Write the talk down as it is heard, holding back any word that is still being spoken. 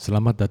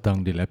Selamat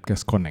datang di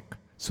Labcast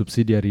Connect,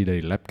 subsidiari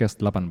dari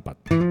Labcast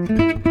 84.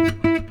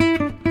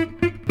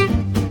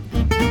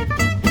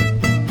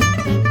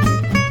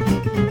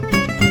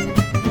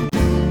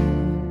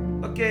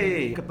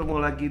 Oke, ketemu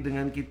lagi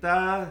dengan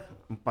kita,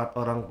 4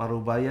 orang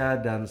parubaya,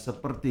 dan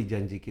seperti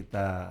janji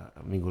kita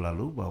minggu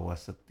lalu bahwa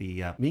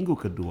setiap minggu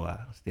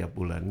kedua, setiap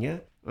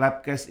bulannya,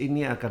 Labcast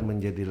ini akan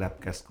menjadi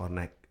Labcast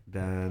Connect.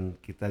 Dan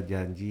kita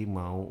janji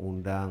mau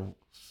undang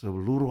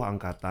seluruh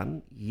angkatan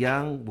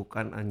yang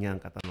bukan hanya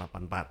angkatan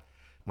 84.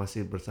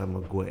 Masih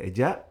bersama gue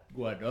Eja,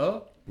 Gua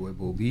Dol, Gue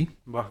Bobby,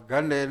 Mbah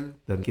Ganden.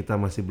 dan kita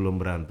masih belum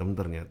berantem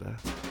ternyata.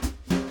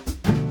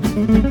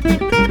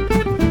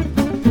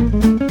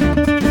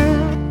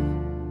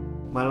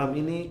 Malam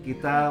ini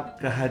kita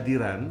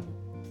kehadiran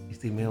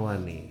istimewa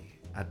nih,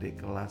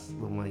 adik kelas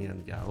lumayan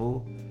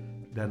jauh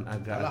dan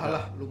agak-agak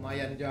alah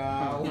lumayan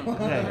jauh.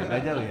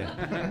 enggak jauh ya.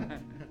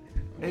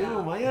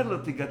 Lumayan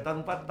loh, 3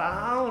 tahun 4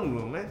 tahun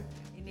loh men.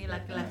 Ini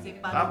laki-laki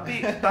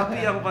paling Tapi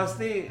yang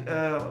pasti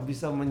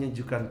bisa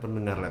menyejukkan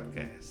pendengar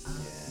Labcast.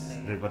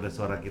 Daripada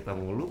suara kita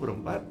mulu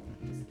berempat,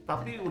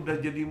 tapi udah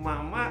jadi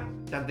mama,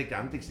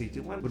 cantik-cantik sih,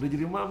 cuman udah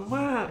jadi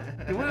mama,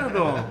 gimana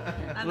dong?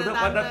 Udah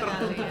pada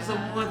tertutup ya.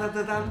 semua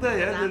tante-tante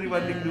ya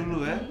dibanding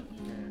dulu ya.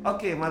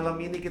 Oke, malam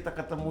ini kita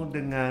ketemu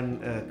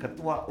dengan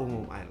Ketua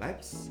Umum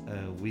iLabs,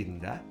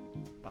 Winda.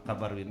 Apa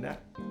kabar Winda?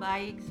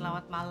 baik.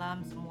 Selamat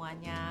malam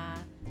semuanya.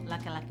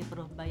 Laki-laki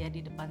parubaya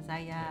di depan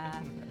saya.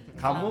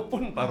 Kamu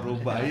pun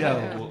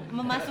parubaya, Bu.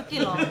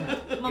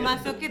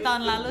 Memasuki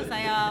tahun lalu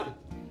saya.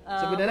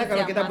 Sebenarnya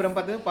kalau kita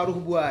berempat itu paruh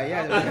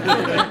buaya,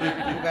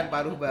 bukan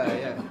paruh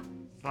baya.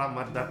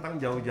 Selamat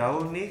datang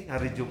jauh-jauh nih,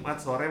 hari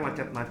Jumat sore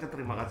macet-macet.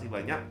 Terima kasih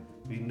banyak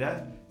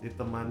Winda,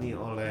 ditemani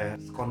oleh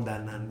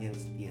sekondanan yang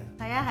setia.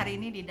 Saya hari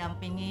ini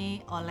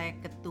didampingi oleh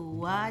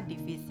Ketua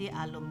Divisi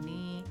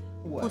Alumni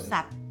Wah.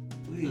 Pusat,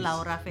 Wih.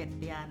 Laura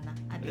Fetiana.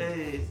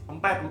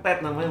 Empet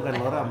namanya, bukan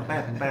Laura,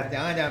 empet.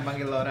 Jangan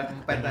panggil Laura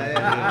empet aja.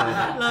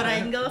 Laura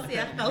Ingalls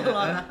ya kalau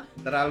Laura.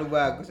 Terlalu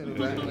bagus lu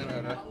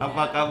Laura.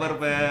 Apa kabar,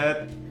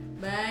 Pet?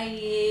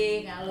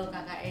 Baik, halo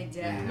kakak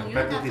Eja. Manggil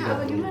Empet kakak tidak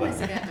apa gimana berubah.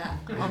 sih kakak?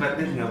 Empet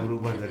ini nggak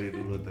berubah dari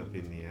dulu tapi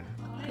ini ya.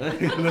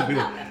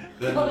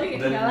 Oh, iya,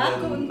 nggak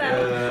laku ntar.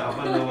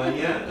 Apa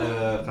namanya?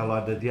 Kalau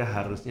ada dia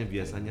harusnya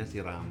biasanya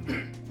siram.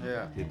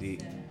 Iya. Jadi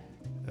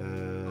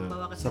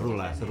Membawa seru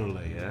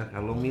lah ya.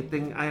 Kalau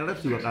meeting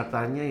iLabs juga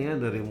katanya ya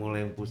dari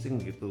mulai yang pusing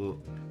gitu,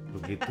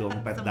 begitu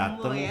Empet Sembuh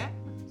dateng, ya.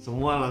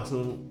 semua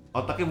langsung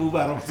otaknya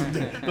bubar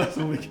maksudnya,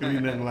 langsung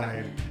mikirin yang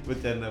lain,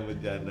 bercanda.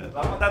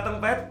 Selamat datang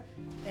Pet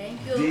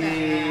Thank you di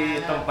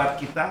kakak. tempat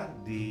kita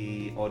di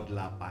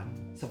O8.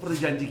 Seperti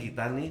janji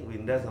kita nih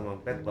Winda sama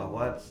Pet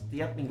bahwa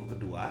setiap minggu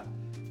kedua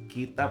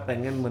kita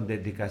pengen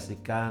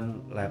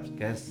mendedikasikan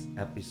Labcast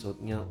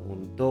episode-nya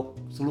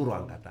untuk seluruh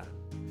angkatan.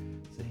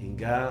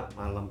 Sehingga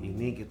malam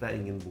ini kita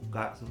ingin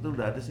buka, sebetulnya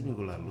udah ada sih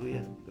minggu lalu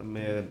ya,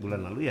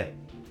 bulan lalu ya,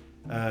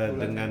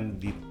 dengan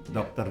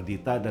Dr.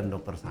 Dita dan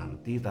Dr.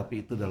 Santi,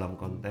 tapi itu dalam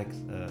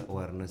konteks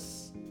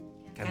awareness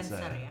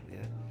cancer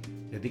ya.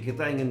 Jadi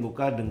kita ingin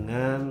buka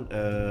dengan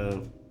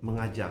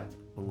mengajak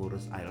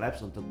pengurus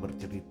iLabs untuk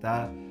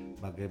bercerita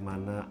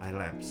bagaimana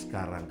iLabs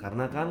sekarang,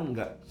 karena kan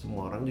nggak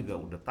semua orang juga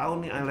udah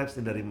tahu nih iLabs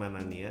ini dari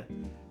mana nih ya.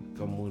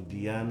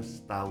 Kemudian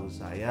setahu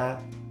saya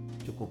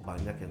cukup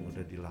banyak yang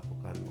udah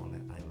dilakukan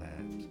oleh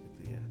iLabs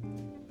gitu ya.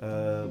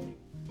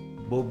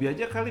 Bobby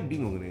aja kali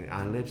bingung nih,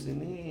 iLabs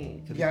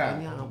ini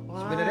ceritanya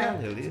apa?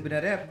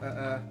 Sebenarnya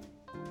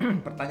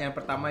pertanyaan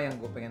pertama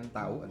yang gue pengen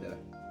tahu adalah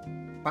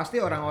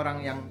pasti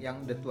orang-orang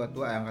yang udah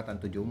tua-tua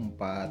angkatan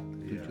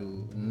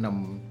 74, 76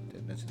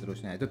 dan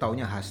seterusnya itu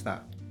taunya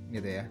Hasta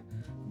gitu ya.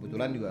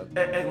 Kebetulan juga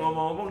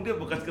Ngomong-ngomong dia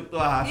bekas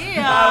ketua Hasta.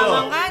 Iya,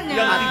 loh. makanya.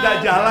 Yang tidak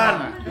jalan.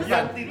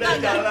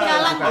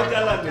 Jalan.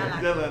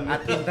 Jalan.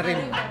 interim.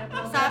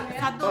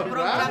 Satu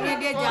programnya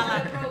dia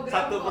jalan.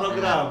 Satu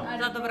program.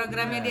 Satu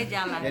programnya dia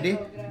jalan.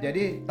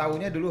 Jadi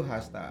taunya dulu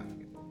Hasta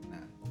gitu.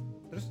 Nah,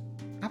 terus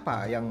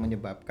apa yang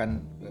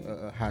menyebabkan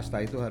Hasta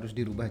itu harus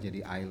dirubah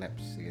jadi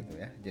iLabs gitu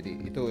ya.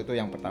 Jadi itu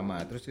yang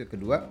pertama. Terus yang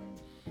kedua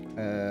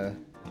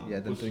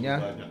ya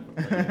tentunya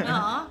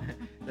Oh,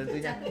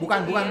 tentunya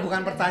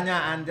bukan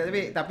pertanyaan,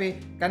 tapi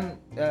kan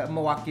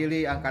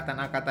mewakili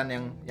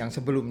angkatan-angkatan yang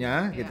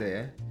sebelumnya gitu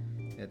ya.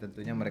 Ya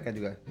tentunya mereka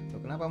juga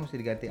kenapa mesti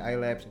diganti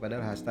iLabs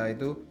padahal Hasta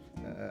itu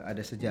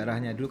ada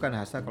sejarahnya. Dulu kan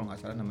Hasta kalau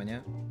nggak salah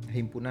namanya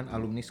Himpunan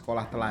Alumni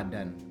Sekolah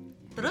Teladan.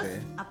 terus Gitu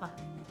ya. apa?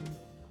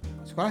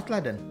 Sekolah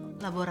Teladan.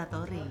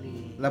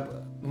 Laboratori.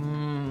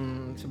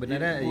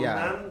 Sebenarnya ya.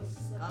 Himpunan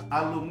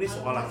alumni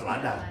sekolah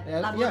teladan. Ya.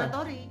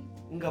 Laboratori.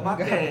 Enggak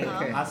pakai.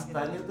 Enggak.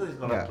 Hastanya tuh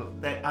sekolah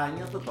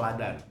TA-nya tuh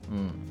teladan.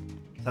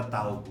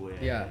 Setahu gue.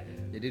 Ya.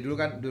 Jadi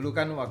dulu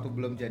kan waktu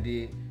belum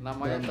jadi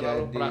Namanya belum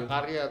terlalu jadi-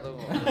 prakarya tuh.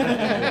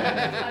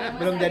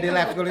 belum jadi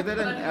lab school itu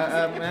dan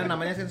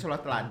namanya kan sekolah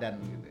teladan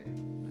gitu ya.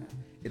 Nah,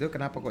 itu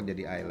kenapa kok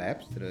jadi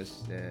iLabs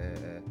terus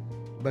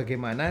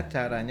bagaimana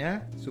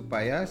caranya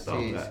supaya Tahu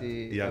nggak?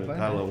 Yang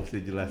kalau mesti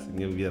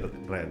jelasinnya biar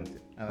keren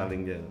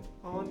paling jangan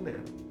oner.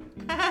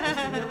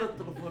 Mestinya lo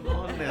telepon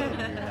oner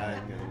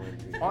bilangnya.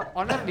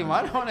 Oner di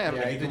mana Oner?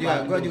 Ya itu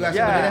juga, gue juga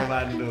Ya.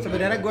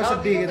 sebenarnya gue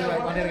sedih gitu,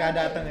 Oner nggak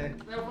datang ya.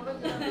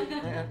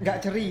 Nggak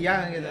ceria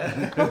gitu.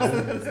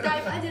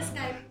 Skype aja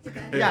Skype.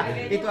 Ya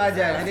itu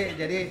aja.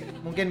 Jadi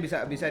mungkin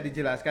bisa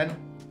dijelaskan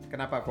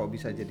kenapa kok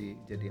bisa jadi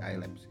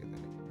iLabs gitu.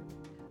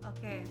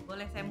 Oke,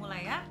 boleh saya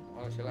mulai ya?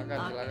 Oh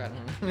silakan.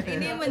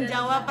 Ini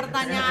menjawab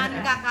pertanyaan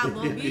Kakak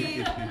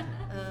Bobby,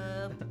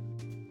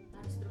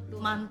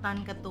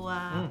 mantan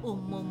ketua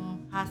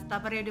umum Hasta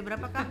periode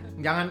berapa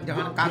Kak? Jangan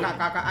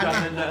kakak-kakakan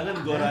lah. Jangan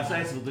gue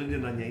rasa sebetulnya dia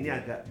nanya ini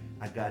agak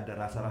ada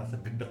rasa-rasa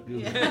gedek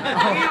juga.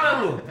 Gila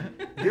lu,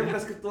 dia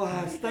bekas ketua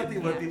Hasta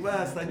tiba-tiba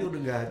Hastanya udah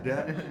nggak ada.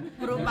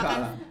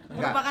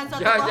 merupakan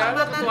suatu Jangan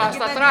kehormatan ketua Hasta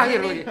kita di terakhir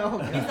sini lagi.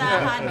 bisa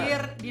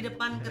hadir di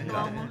depan ketua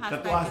umum Hasta.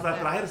 Ketua Hasta juga.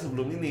 terakhir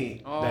sebelum ini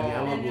Oh. dari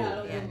Alogo.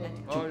 Iya,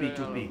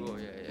 Cupi.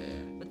 Ya.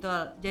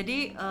 betul. Jadi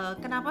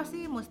kenapa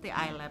sih mesti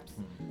iLabs?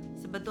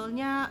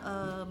 Sebetulnya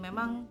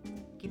memang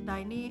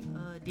kita ini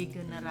di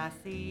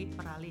generasi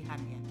peralihan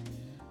ya.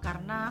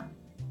 Karena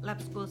lab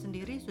school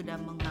sendiri sudah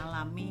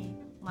mengalami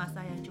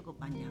masa yang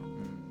cukup panjang.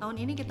 Tahun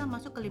ini kita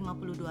masuk ke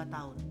 52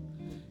 tahun.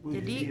 Wih,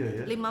 Jadi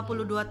iya ya.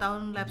 52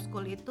 tahun lab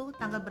school itu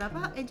tanggal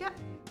berapa Eja?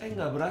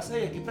 Nggak berasa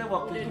ya, kita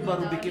waktu itu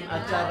baru bikin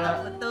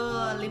acara.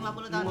 Betul,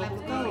 50 tahun lab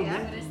 50 school tahun ya.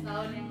 ya.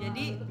 Setahun yang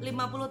Jadi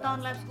 50 tahun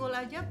lab school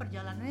aja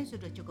perjalanannya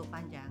sudah cukup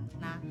panjang.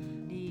 Nah,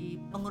 di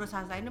pengurus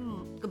Hasta ini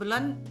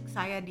kebetulan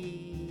saya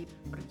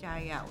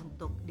dipercaya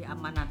untuk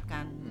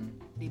diamanatkan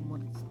di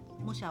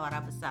musyawarah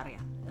besar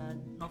ya,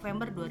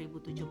 November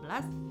 2017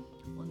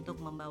 untuk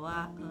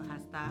membawa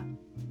Hasta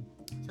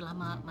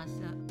selama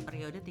masa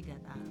periode 3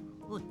 tahun.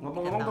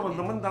 Ngomong-ngomong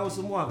teman-teman tahu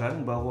semua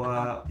kan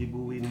bahwa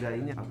Ibu Winda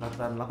ini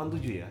angkatan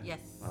 87 ya?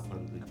 Yes.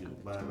 87.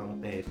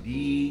 Bareng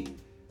Teddy,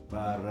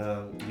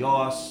 bareng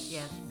Yos,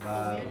 Yes.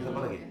 bareng siapa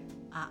lagi?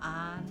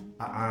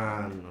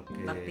 Aan,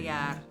 oke.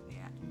 Baktiar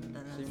ya.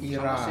 Terus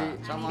Ira.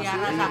 Sama si Tiara,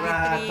 Ira,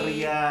 Savitri,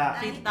 Tria.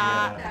 Sita,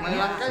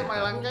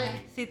 Mailangkai.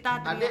 Sita,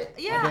 Adik.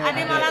 ya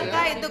Ade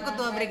Malangka itu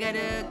ketua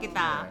brigade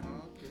kita.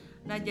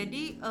 Nah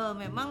jadi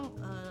memang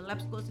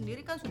lab school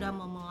sendiri kan sudah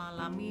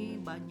mengalami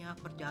banyak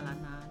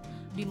perjalanan,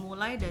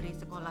 dimulai dari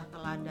sekolah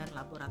teladan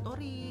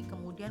laboratori,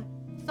 kemudian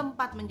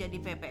sempat menjadi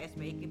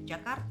PPSB IKIP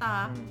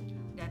Jakarta,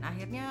 dan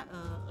akhirnya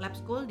lab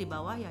school di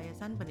bawah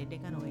Yayasan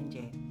Pendidikan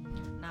UNJ.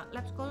 Nah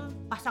lab school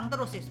pasang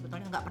terus sih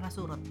sebetulnya, nggak pernah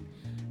surut.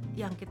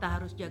 Yang kita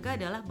harus jaga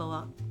adalah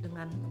bahwa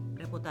dengan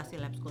reputasi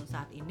lab school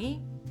saat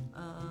ini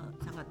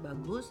sangat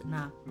bagus.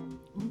 Nah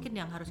mungkin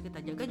yang harus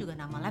kita jaga juga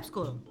nama lab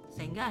school,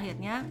 sehingga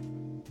akhirnya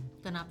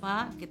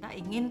kenapa kita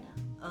ingin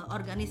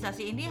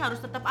organisasi ini harus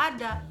tetap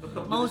ada.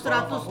 Tetap Mau jadi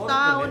sekolah 100 favorit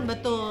tahun kan ya?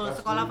 betul, Lab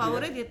sekolah school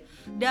favorit gitu.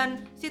 Dan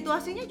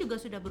situasinya juga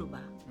sudah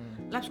berubah.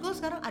 Lab school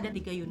sekarang ada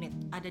 3 unit,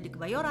 ada di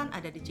Kebayoran,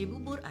 ada di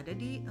Cibubur, ada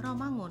di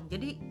Romangun.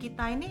 Jadi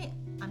kita ini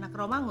anak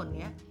Romangun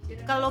ya.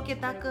 Kalau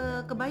kita ke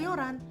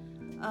Kebayoran,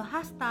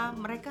 Hasta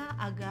mereka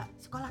agak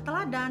sekolah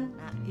teladan.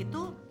 Nah,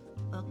 itu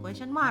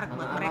question mark buat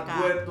Anak-anak mereka.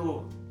 gue tuh,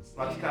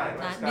 Sky.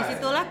 Nah,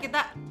 disitulah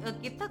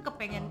kita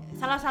kepengen,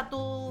 salah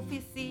satu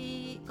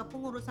visi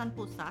kepengurusan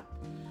pusat,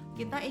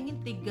 kita ingin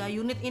 3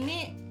 unit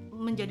ini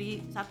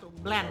menjadi satu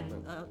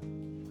blend,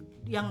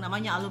 yang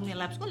namanya alumni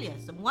lab school ya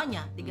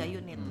semuanya 3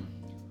 unit.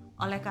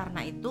 Oleh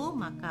karena itu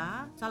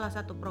maka salah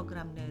satu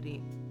program dari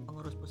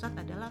pengurus pusat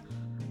adalah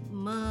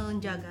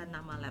menjaga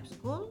nama lab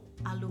school,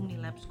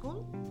 alumni lab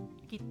school,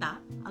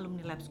 kita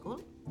alumni lab school,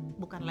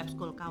 bukan lab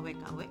school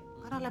KW-KW,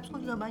 karena lab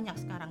school juga banyak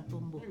sekarang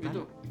tumbuh kan.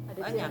 Gitu. ada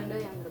Banyak. Cirende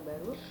yang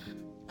terbaru.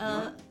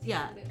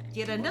 Ya,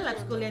 Cirende lab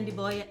school yang di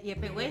bawah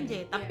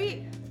YPUNJ,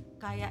 tapi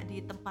kayak di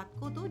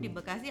tempatku tuh di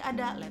Bekasi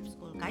ada lab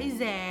school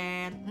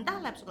Kaizen,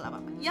 entah lab school apa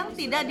yang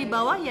tidak di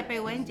bawah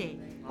YPUNJ.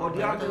 Oh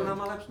dia ambil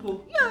nama lab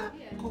school? Iya.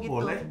 Kok Gitu.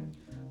 boleh?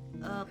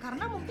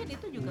 Karena mungkin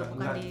itu juga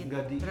bukan di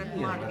nggak di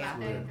trademark iya,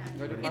 ya. lab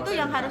school.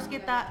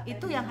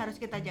 Itu yang harus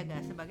kita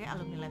jaga sebagai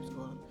alumni lab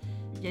school.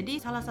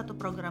 Jadi salah satu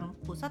program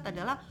pusat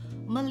adalah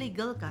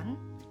melegalkan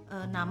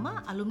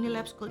nama alumni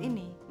lab school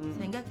ini,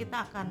 sehingga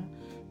kita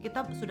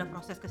sudah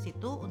proses ke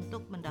situ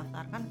untuk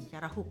mendaftarkan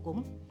secara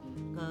hukum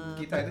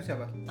ke Kita itu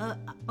siapa?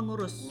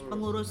 pengurus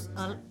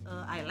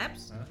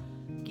iLabs.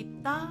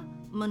 Kita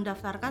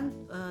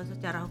mendaftarkan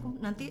secara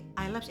hukum, nanti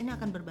iLabs ini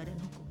akan berbadan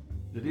hukum.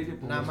 Jadi di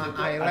pengurus Nama itu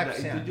ada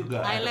iLabs-nya. itu juga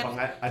iLabs.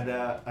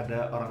 ada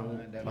orang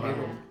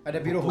Ada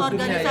biro hukumnya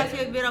Organisasi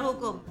ya. biro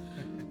hukum.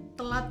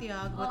 Telat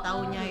ya gue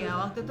taunya ya,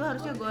 waktu itu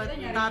harusnya gue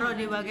taruh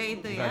di bagian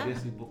itu ya. Dia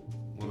sibuk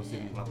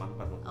ngurusin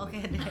 84. Oke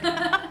deh.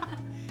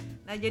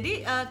 Nah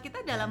jadi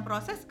kita dalam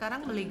proses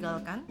sekarang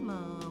melegalkan,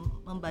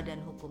 membadan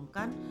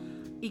hukumkan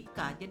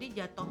IKA. Jadi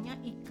jatuhnya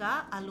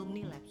IKA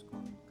alumni lab school.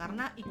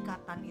 Karena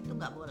ikatan itu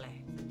nggak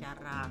boleh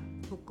secara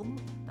hukum,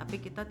 tapi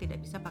kita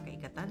tidak bisa pakai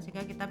ikatan,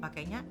 sehingga kita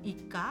pakainya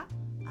IKA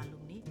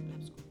alumni lab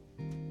school.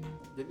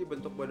 Jadi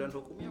bentuk badan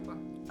hukumnya apa?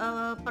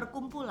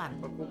 Perkumpulan.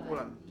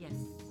 Perkumpulan. Yes.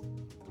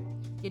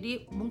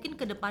 Jadi mungkin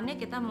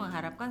kedepannya kita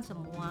mengharapkan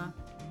semua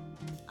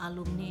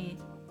alumni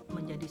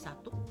menjadi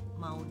satu,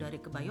 mau dari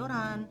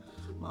Kebayoran,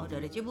 mau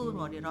dari Cibubur,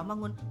 mau di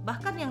Romangun.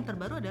 Bahkan yang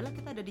terbaru adalah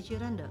kita ada di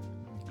Cirende.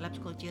 Lab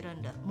School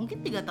Cirende.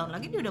 Mungkin 3 tahun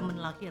lagi dia udah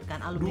melahirkan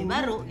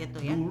alumni baru gitu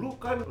ya. Dulu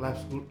kan lab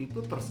school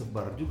itu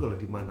tersebar juga loh,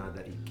 di mana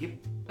ada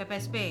IKIP,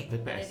 PPSP,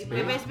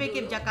 PPSP,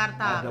 KIP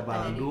Jakarta, ada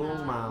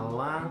Bandung,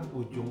 Malang,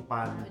 Ujung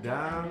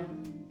Pandang,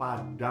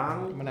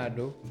 Padang,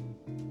 Manado,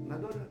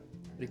 Manado ada.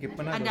 Dikit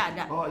Manado.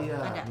 ada. Oh iya,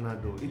 Ada.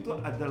 Manado. Itu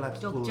ada lab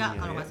Jogja schoolnya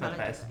kalau ya, nggak salah.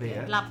 PPSP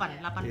ya.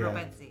 8 Iya.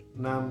 provinsi.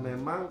 Nah,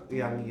 memang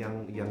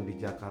yang di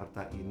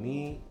Jakarta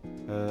ini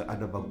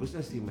ada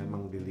bagusnya sih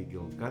memang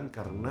dilegalkan,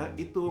 karena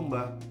itu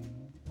Mbak,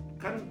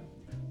 kan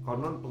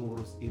konon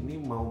pengurus ini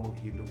mau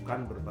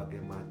menghidupkan berbagai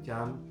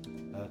macam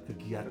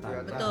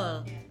kegiatan.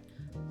 Betul.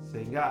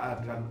 Sehingga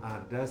akan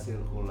ada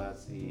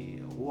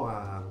sirkulasi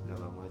uang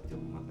segala macam,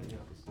 makanya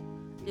harus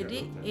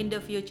Jadi dilakukan. in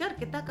the future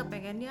kita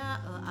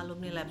kepengennya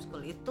alumni Lab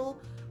School itu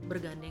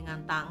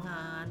bergandengan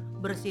tangan,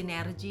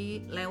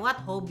 bersinergi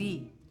lewat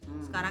hobi.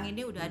 Sekarang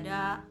ini udah ada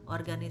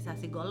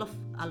organisasi golf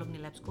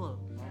alumni Lab School.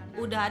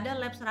 Udah ada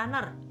labs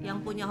runner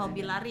yang punya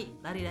hobi lari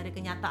dari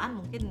kenyataan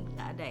mungkin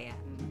nggak ada ya.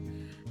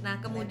 Nah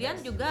kemudian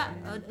juga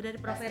dari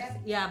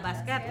profesi ya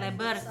basket,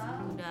 labers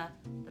udah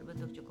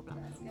terbentuk cukup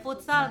lama.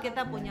 Futsal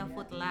kita punya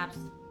food labs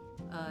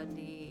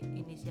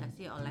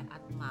diinisiasi oleh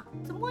Atma.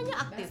 Semuanya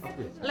aktif.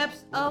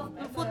 Labs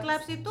food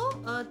labs itu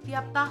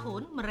tiap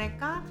tahun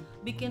mereka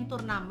bikin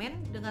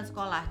turnamen dengan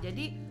sekolah.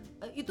 Jadi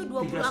itu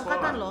 20 Tiga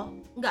angkatan sekolah? loh.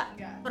 Enggak,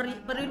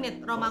 per unit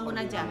Romangun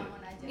aja.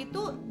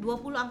 Itu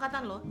 20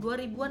 angkatan loh,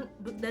 2000-an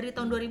dari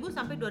tahun 2000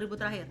 sampai 2000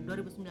 terakhir,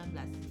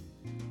 2019.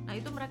 Nah,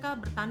 itu mereka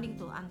bertanding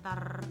tuh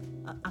antar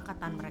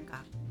angkatan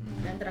mereka.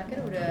 Dan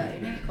terakhir udah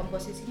ini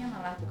komposisinya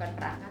malah bukan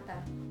per angkatan,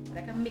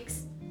 mereka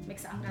mix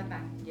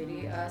angkatan.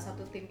 Jadi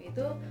satu tim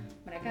itu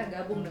mereka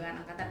gabung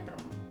dengan angkatan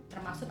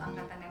termasuk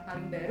angkatan yang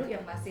paling baru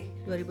yang masih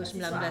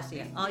 2019 mahasiswa.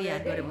 ya. Oh iya,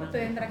 Jadi 2019. Itu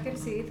yang terakhir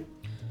sih itu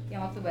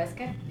yang waktu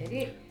basket. Jadi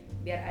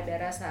biar ada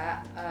rasa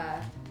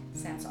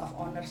sense of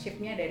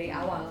ownership-nya dari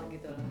awal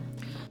gitu loh.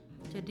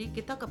 Jadi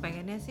kita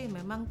kepengennya sih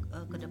memang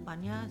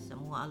kedepannya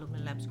semua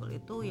alumni Lab School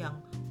itu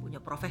yang punya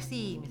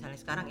profesi. Misalnya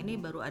sekarang ini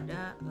baru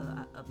ada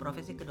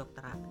profesi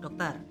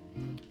dokter.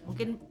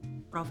 Mungkin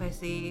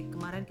profesi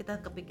kemarin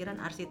kita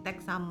kepikiran arsitek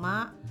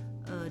sama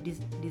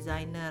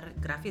desainer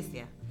grafis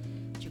ya.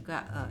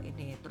 Juga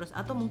ini terus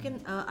atau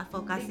mungkin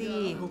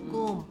advokasi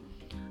hukum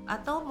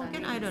atau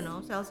mungkin I don't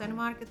know sales and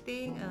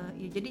marketing ya,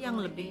 jadi yang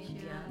lebih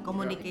ya,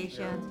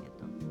 communications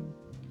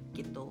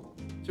gitu.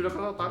 Sudah ke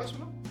notaris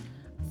belum?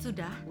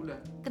 Sudah. Udah.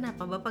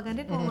 Kenapa Bapak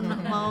Gandhi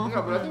mau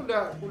Enggak, berarti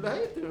udah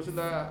itu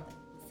sudah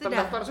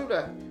terdaftar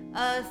sudah.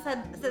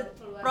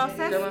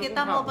 Proses Jalan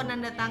kita Kumham. mau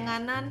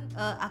penandatanganan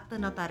akte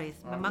notaris.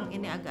 Memang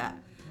ini agak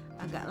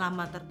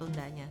lama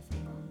tertundanya sih.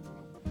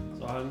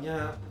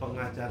 Soalnya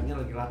pengacaranya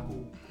lagi laku,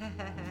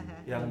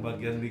 yang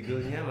bagian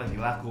legalnya lagi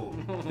laku,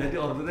 jadi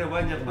ordernya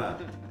banyak Mbak.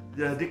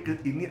 Jadi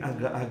ini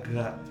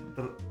agak-agak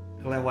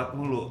kelewat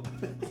mulu.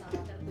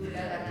 Sangat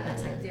tertunda karena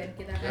sekjen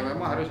kita Ya kan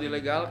memang harus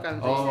dilegalkan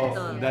sih. Oh,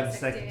 Betul. dan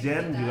Sekjen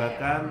sekjen kita juga yang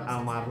kan proses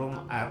almarhum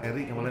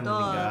Eri kemarin Betul,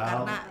 meninggal.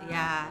 karena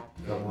ya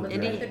Kemudian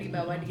Jadi- itu di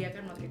bawah dia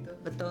kan waktu itu.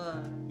 betul.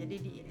 Jadi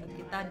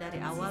kita dari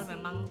awal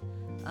memang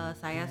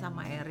saya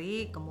sama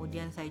Eri,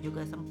 kemudian saya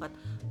juga sempat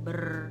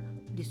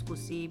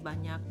berdiskusi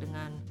banyak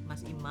dengan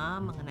Mas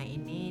Imam mengenai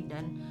ini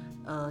dan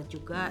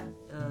juga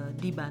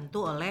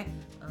dibantu oleh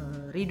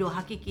Ridho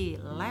Hakiki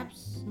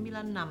Labs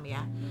 96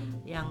 ya,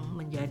 yang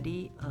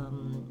menjadi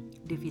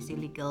divisi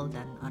legal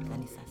dan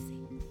organisasi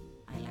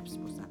iLabs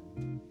Pusat.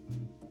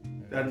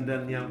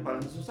 dan yang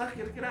paling susah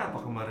kira-kira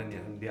apa kemarin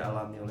yang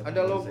dialami oleh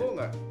Ada pengurus logo ya?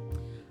 nggak?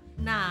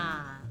 Nah,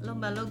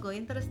 lomba logo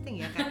interesting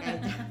ya Kak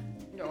Eja.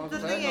 Enggak, maksud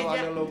Terus saya ini kalau aja.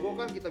 ada logo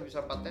kan kita bisa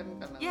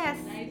patenkan. Yes,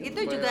 itu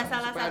Supaya- juga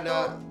salah supaya satu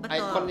ada betul.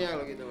 ikonnya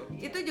loh gitu.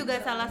 Itu juga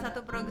salah satu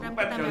program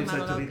Pet kita kali memang bisa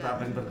cerita logo.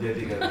 apa yang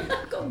terjadi kali.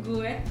 Kok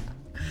gue?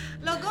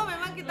 Logo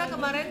memang kita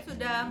kemarin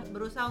sudah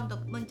berusaha untuk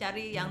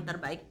mencari yang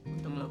terbaik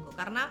untuk logo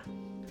karena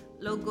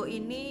logo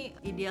ini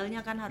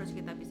idealnya kan harus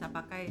kita bisa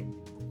pakai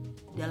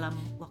dalam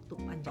waktu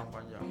panjang.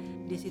 Panjang.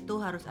 Di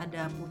situ harus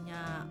ada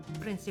punya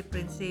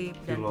prinsip-prinsip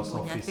dan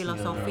punya Filosofisnya.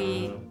 filosofi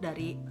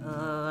dari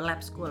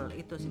lab school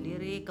itu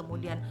sendiri,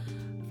 kemudian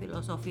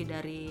filosofi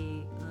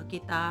dari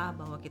kita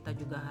bahwa kita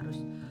juga harus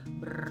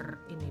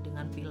ini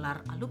dengan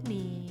pilar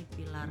alumni,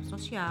 pilar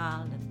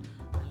sosial dan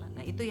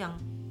nah itu yang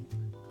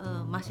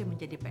masih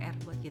menjadi PR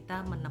buat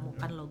kita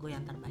menemukan logo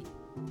yang terbaik.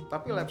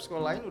 Tapi lab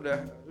school lain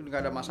udah nggak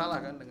ada masalah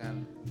kan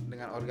dengan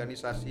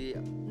organisasi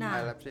Nah,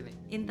 iLabs ini.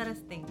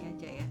 interesting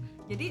aja ya.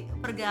 Jadi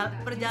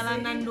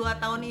perjalanan 2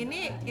 tahun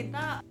ini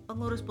kita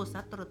pengurus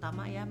pusat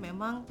terutama ya,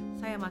 memang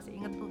saya masih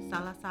ingat tuh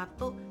salah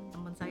satu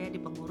teman saya di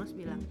pengurus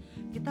bilang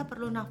kita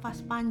perlu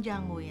nafas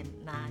panjang Win.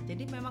 Nah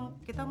jadi memang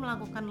kita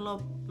melakukan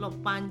lob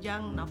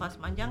panjang, nafas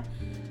panjang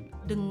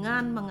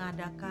dengan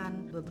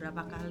mengadakan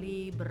beberapa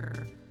kali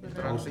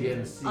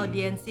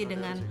audiensi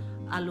dengan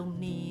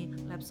alumni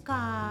Lab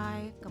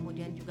Sky,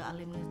 kemudian juga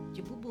alumni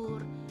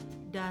Cibubur,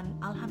 dan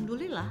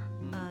alhamdulillah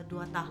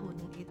 2 tahun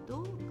itu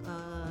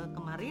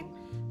kemarin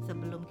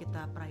sebelum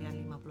kita perayaan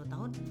 50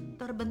 tahun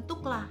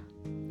terbentuklah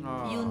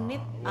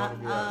unit luar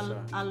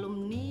biasa.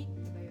 alumni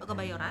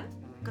Kebayoran.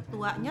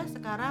 Ketuanya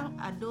sekarang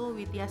Ado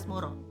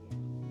Witiasmoro.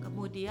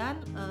 Kemudian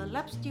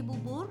Labs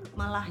Cibubur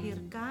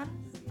melahirkan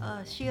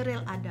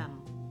Shiril Adam.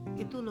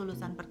 Itu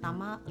lulusan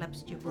pertama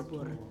Labs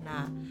Cibubur.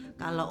 Nah,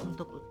 kalau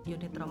untuk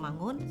unit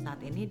Romangun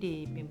saat ini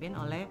dipimpin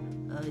oleh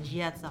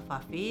Ziad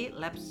Safavi,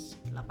 Labs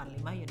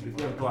 85 unit. Itu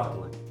yang tua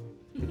tuh.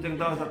 Itu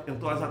yang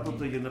tua satu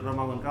tuh unit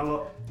Romangun.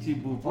 Kalau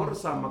Cibubur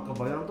sama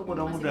Kebayoran tuh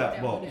muda-muda,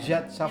 Bob.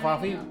 Ziad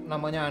Safavi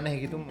namanya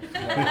aneh gitu.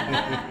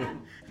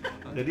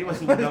 Jadi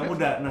masih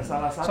muda-muda. Nah,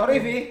 salah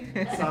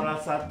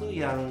satu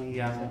yang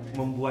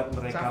membuat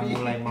mereka Safi.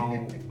 mulai mau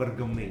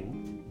bergeming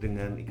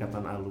dengan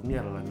ikatan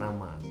alumni adalah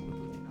nama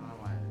sebetulnya.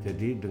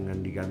 Jadi dengan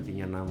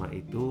digantinya nama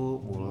itu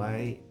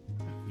mulai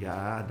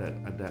ya ada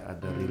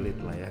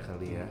relate lah ya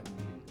kali ya.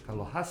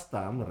 Kalau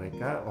Hasta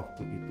mereka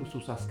waktu itu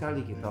susah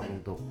sekali kita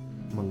untuk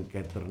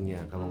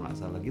mengcaternya kalau nggak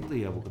salah gitu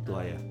ya Bu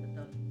Ketua ya.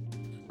 Betul.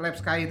 Lab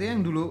Sky itu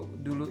yang dulu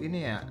ini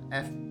ya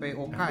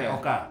FPOK ya.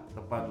 FPOK,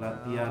 tempat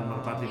latihan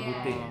merpati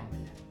putih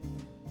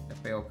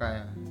FPOK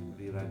ya.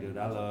 di Radio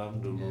Dalam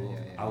dulu,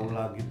 Iya.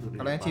 aula gitu. di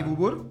Kalau yang depan.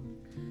 Cibubur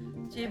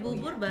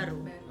Cibubur baru.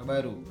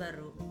 baru.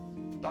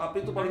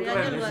 Tapi itu paling Areanya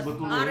keren ya luas,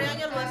 sebetulnya.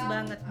 areanya luas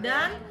banget.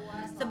 Dan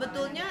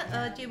sebetulnya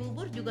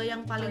Cibubur juga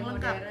yang paling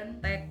lengkap.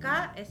 TK,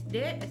 SD,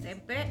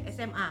 SMP,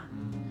 SMA.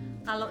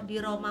 Kalau di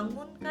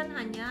Romangun kan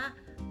hanya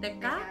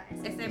TK,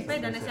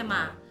 SMP dan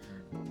SMA.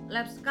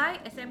 Lab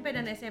Sky SMP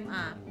dan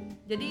SMA.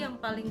 Jadi yang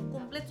paling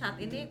komplit saat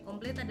ini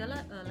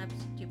adalah Lab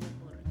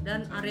Cibubur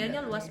dan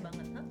areanya luas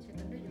banget. Hah,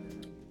 Cirende juga.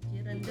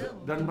 Cirende.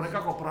 Dan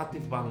mereka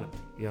kooperatif banget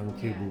yang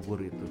Cibubur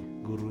itu,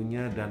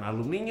 gurunya dan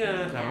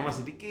alumninya karena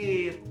masih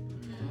dikit.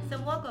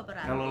 Semua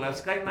kooperatif. Kalau Lab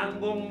Sky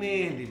nanggung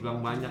nih, dibilang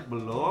banyak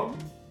belum,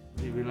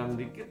 dibilang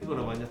dikit juga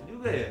udah banyak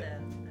juga ya.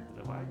 Betul.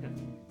 Udah banyak.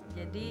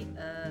 Jadi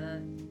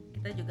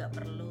kita juga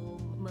perlu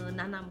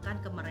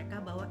menanamkan ke mereka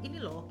bahwa ini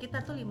loh,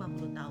 kita tuh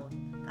 50 tahun.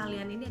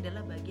 Kalian ini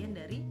adalah bagian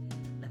dari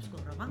Lab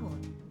School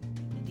Romangun.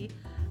 Jadi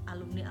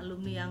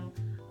alumni-alumni yang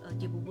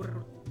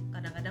Cibubur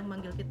kadang-kadang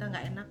manggil kita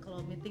nggak enak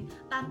kalau meeting,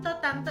 tante,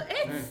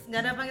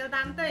 nggak ada panggil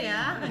tante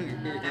ya,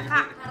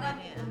 kakak. Harap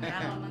Ini,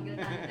 kalau manggil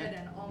tante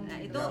dan om. Nah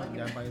itu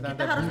Jangan panggil kita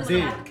tante, harus Budi.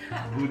 melihat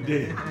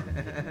Bude.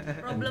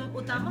 problem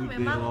utama Bude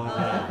memang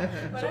Lora.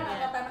 Padahal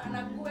angkatan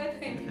anak gue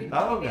tuh yang jadi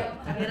Tahu nggak?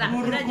 Ira juga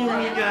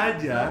Guru-gurunya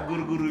aja,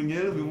 guru-gurunya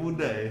lebih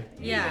muda ya.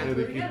 Iya,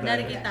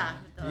 dari kita.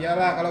 Betul.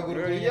 Iyalah kalau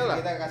guru Iyalah.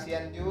 kita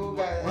kasihan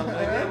juga.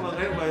 Makanya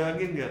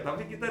bayangin nggak?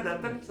 Tapi kita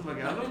datang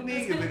sebagai alumni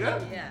gitu kan?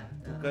 Iya.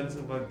 Bukan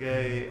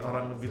sebagai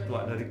orang lebih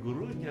tua dari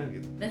gurunya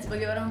gitu. Dan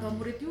sebagai orang tua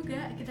murid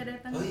juga kita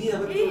datang. Oh iya,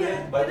 betul ya.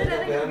 Banyak Kita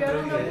datang yang sebagai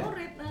orang tua ya.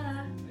 murid.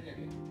 Nah,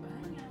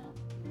 banyak.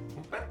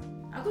 Empat.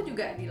 Aku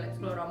juga di Lab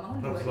School Romangun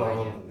Lab School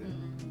dua-duanya. Romangun.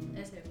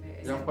 SMP.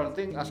 Yang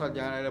penting asal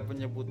jangan ada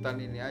penyebutan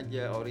ini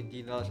aja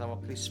original sama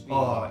crispy.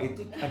 Oh,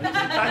 itu ada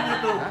ceritanya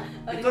tuh.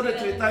 Itu ada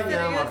ceritanya,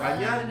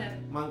 makanya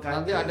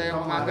Nanti ada yang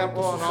menganggap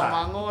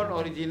Romangun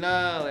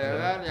original ya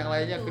kan, yang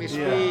lainnya crispy.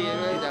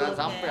 Iya. Jangan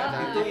sampai ada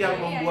itu yang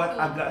Iya, membuat itu.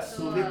 agak Betul.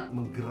 sulit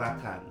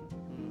menggerakkan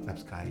Lab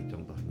Sky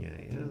contohnya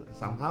ya.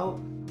 Somehow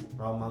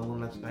Romangun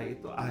Lab Sky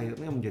itu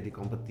akhirnya menjadi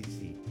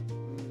kompetisi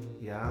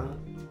yang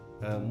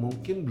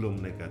mungkin belum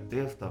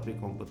negatif tapi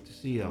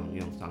kompetisi yang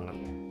sangat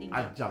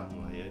tajam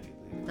lah ya gitu.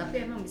 Tapi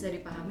emang bisa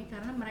dipahami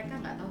karena mereka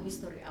nggak tahu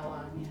histori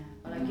awalnya,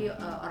 apalagi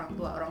orang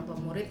tua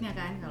muridnya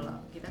kan.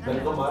 Kalau kita kan Dan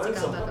memang kemarin cikal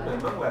sempat bakal.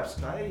 memang Lab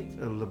Sky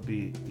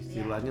lebih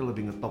istilahnya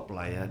lebih ngetop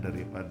lah ya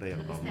daripada yang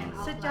Lebih Romangun. stand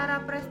out. Secara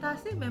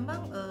prestasi memang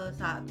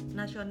saat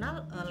nasional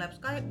Lab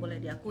Sky boleh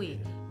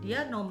diakui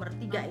dia nomor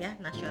 3 ya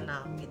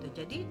nasional gitu.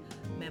 Jadi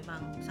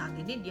memang saat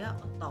ini dia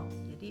on top.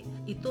 Jadi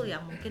itu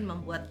yang mungkin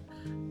membuat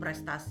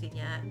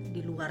prestasinya di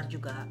luar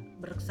juga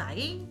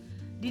bersaing,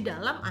 di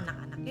dalam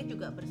anak-anaknya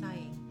juga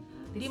bersaing.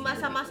 Di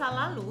masa-masa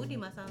lalu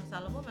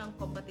memang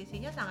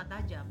kompetisinya sangat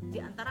tajam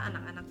di antara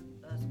anak-anak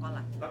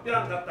sekolah. Tapi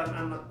angkatan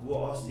anak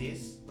gua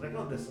OSIS,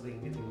 mereka udah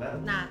sering meeting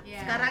bareng. Nah,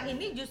 Iya. sekarang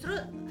ini justru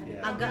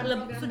agak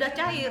sudah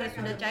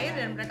cair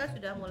dan mereka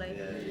sudah mulai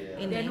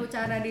ini. Dan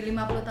ucara di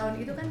 50 tahun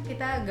itu kan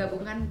kita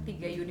gabungan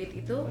 3 unit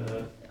itu,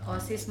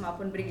 OSIS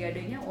maupun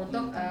brigadenya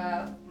untuk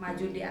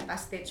maju di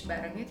atas stage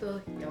bareng itu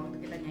yang waktu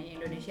kita nyanyi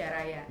Indonesia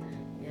Raya.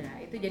 Ya,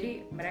 itu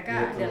jadi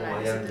mereka adalah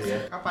di situ. ya.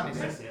 Kapan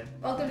itu? Ya.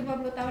 Waktu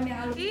 50 tahun yang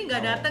lalu. Ih,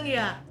 nggak datang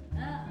ya?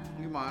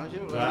 Gimana sih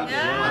lu? Enggak,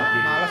 Ya.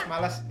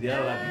 Malas. dia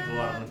lagi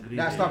keluar negeri.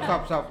 Nah, stop.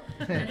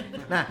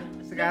 Nah,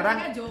 sekarang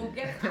mereka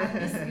joget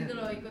habis gitu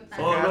loh ikutan.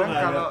 Oh, lo Sekarang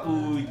nggak ada kalau-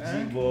 puji,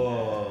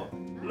 Bob.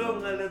 Lo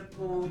nggak ada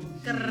puji.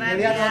 Keren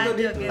lihat ya waktu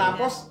di jogetnya.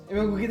 Tapos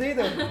emang begitu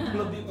itu.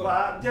 Lebih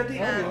pak. Jadi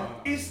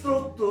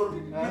instruktur di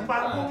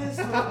panggung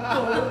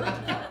instruktur.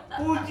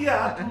 Puji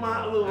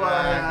Atma lu,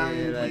 Bang.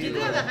 gila, Puji itu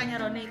yang kakaknya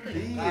Roni itu.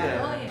 Ya? Iya.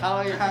 Oh iya.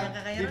 Kalau yang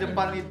Kakaknya di Roni.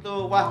 depan itu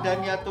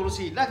Wahdania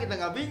Tursina kita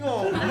nggak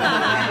bingung.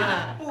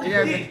 Puji. Iya,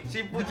 Si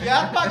puji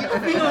apa kita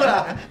bingung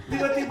lah.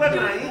 Tiba-tiba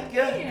naik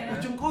ya,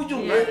 ujung ke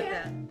ujung Iya, kan.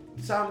 iya.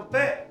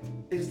 Sampai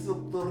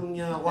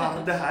instrukturnya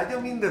Wardah aja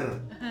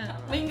minder.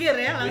 Minggir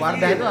ya langsung.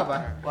 Wardah itu apa?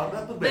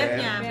 Wardah tuh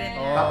Bednya, band. bed.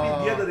 Oh. Tapi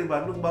dia dari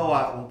Bandung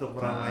bawa untuk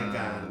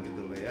meramaikan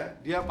gitu loh ya.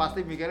 Dia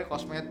pasti mikirnya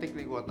kosmetik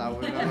nih, gua tahu.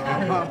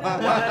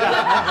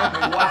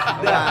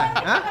 Wahdah.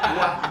 Hah?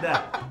 Wahdah.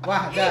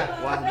 Wahdah.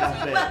 Wahdah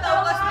band. Nggak tahu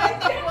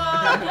kosmetik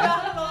Wardah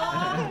loh.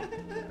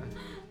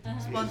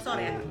 Sponsor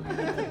ya.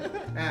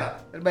 Nah,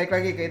 balik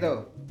lagi ke itu.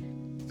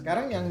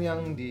 Sekarang yang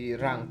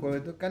dirangkul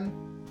itu kan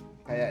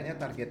kayaknya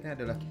targetnya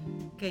adalah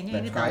Kayaknya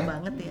Lab ini Sky. tahu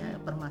banget ya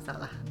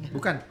permasalahannya.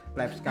 bukan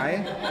Lab Sky.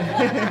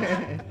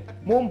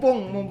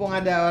 mumpung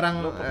ada orang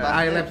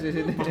iLabs di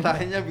sini.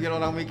 Pertanyaannya bikin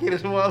orang mikir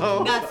semua loh.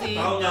 Enggak sih.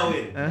 Tahu nggak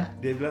Win? Hah?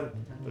 Dia bilang,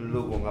 lu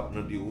kok nggak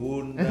pernah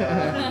diundang,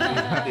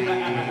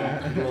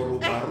 lo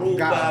rubah-rubah.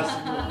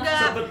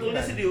 Enggak.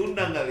 Sebetulnya sih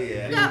diundang kali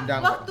ya. Enggak, Diundang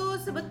kok. waktu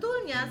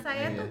sebetulnya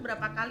saya Iya. tuh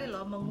berapa kali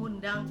loh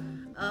mengundang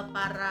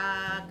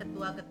para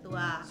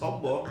ketua-ketua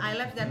Sombong.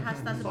 iLabs dan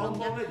Hasta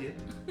sebelumnya. Sombong aja.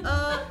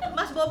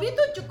 Mas Bobby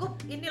tuh cukup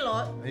ini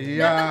loh.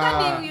 Iya. Datang kan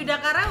di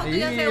Yudakara waktu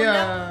yang saya Iya.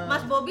 undang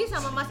Mas Bobby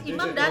sama Mas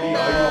Imam Oh, datang.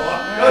 iya.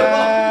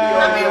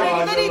 Tapi Iya, udah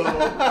gitu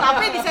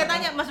aduh. saya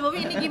tanya Mas Bobby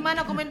ini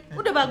gimana komen?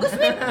 Udah bagus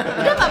Min,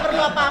 udah nggak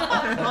perlu apa-apa.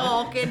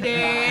 Oh, oke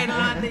deh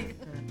nanti.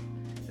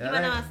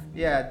 Gimana Mas?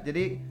 Ya,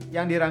 jadi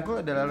yang dirangkul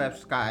adalah Lab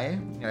Sky,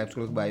 Lab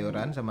School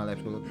Kebayoran sama Lab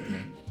School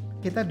ini.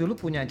 Kita dulu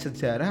punya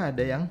sejarah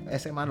ada yang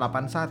SMA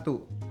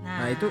 81.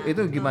 Nah, itu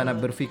gimana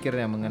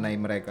berpikirnya mengenai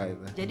mereka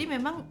itu? Jadi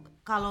memang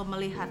kalau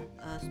melihat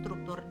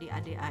struktur di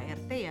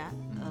ADART ya,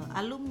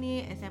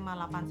 alumni SMA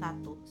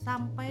 81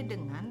 sampai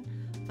dengan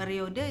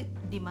periode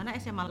di mana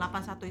SMA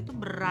 81 itu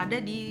berada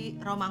di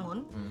Rawamangun,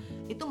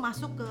 itu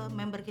masuk ke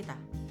member kita,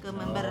 ke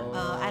member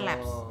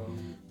iLabs.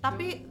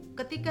 Tapi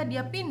ketika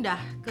dia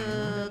pindah ke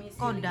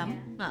Kodam,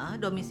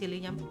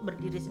 domisilinya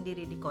berdiri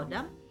sendiri di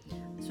Kodam,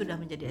 sudah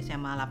menjadi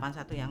SMA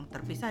 81 yang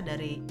terpisah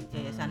dari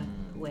Yayasan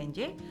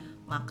UNJ,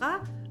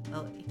 maka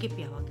IKIP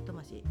ya waktu itu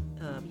masih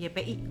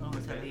YPI kalau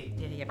nggak salah,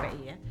 ya YPI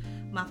ya,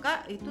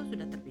 maka itu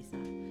sudah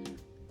terpisah.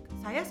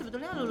 Saya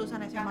sebetulnya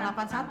lulusan SMA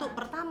 81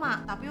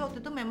 pertama, tapi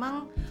waktu itu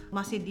memang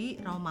masih di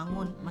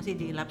Rawamangun, masih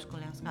di Lab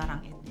School yang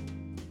sekarang itu.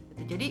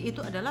 Jadi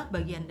itu adalah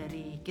bagian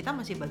dari, kita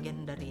masih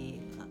bagian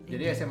dari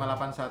Jadi SMA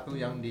 81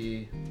 yang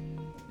di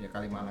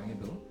Kalimalang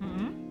itu,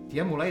 Mm-hmm.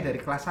 dia mulai dari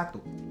kelas 1.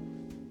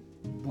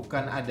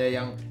 Bukan ada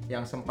yang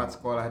sempat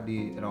sekolah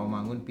di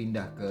Rawamangun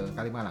pindah ke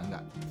Kalimalang,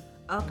 enggak?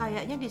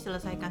 kayaknya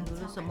diselesaikan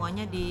dulu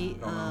semuanya di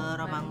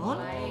Rawamangun.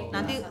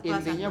 Nanti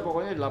kelas Intinya 1.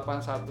 pokoknya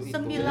 81 itu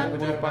Sembilan.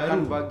 merupakan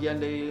bagian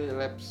dari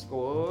lab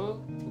school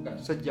Bukan.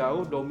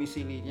 sejauh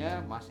domisilinya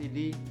masih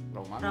di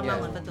Rawamangun.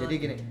 Rawamangun. Ya, betul. jadi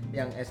gini,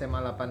 yang SMA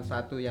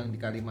 81 yang di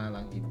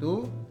Kalimalang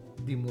itu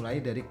dimulai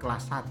dari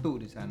kelas 1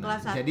 di sana.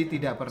 Kelas 1. Jadi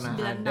tidak pernah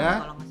 96 ada kalau nggak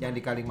salah. yang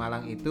di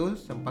Kalimalang itu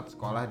sempat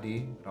sekolah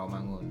di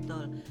Rawamangun.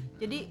 Betul.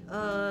 Jadi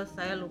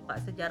saya lupa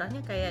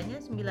sejarahnya,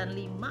 kayaknya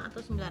 95 atau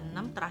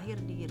 96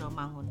 terakhir di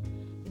Rawamangun.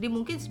 Jadi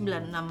mungkin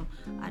 96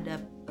 ada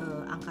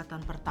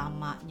angkatan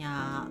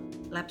pertamanya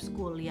Lab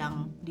School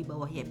yang di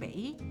bawah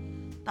YPI,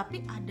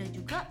 tapi ada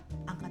juga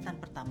angkatan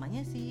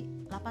pertamanya si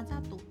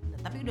 81.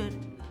 Tapi udah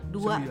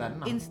dua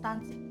 96.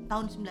 instansi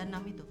tahun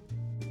 96 itu.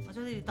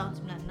 Maksudnya di tahun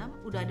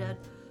 96 udah ada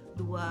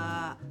dua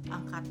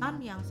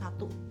angkatan, yang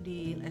satu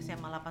di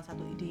SMA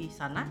 81 di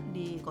sana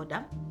di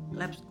Kodam,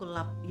 Lab School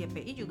Lab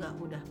YPI juga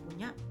udah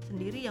punya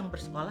sendiri yang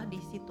bersekolah di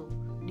situ,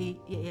 di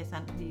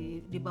yayasan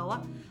di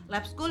bawah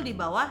Lab School, di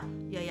bawah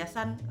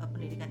Yayasan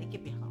Pendidikan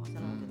IKIP ya kalau nggak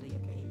salah waktu itu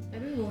YPI.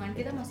 Tapi hubungan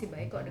kita masih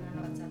baik kok dengan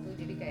 81,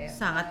 jadi kayak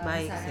Sangat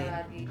baik misalnya sih.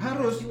 lagi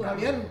Harus berjuang.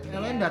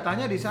 kalian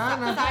datanya di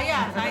sana. Saya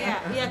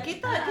ya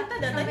kita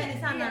datanya di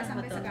sana. Iya,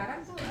 sampai betul. sekarang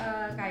tuh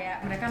kayak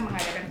mereka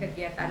mengadakan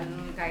kegiatan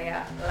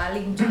kayak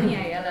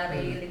lalinjunya ya,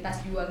 lari lintas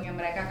juangnya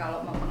mereka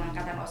kalau mau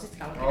pengangkatan OSIS.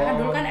 Kalau kita kan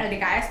dulu kan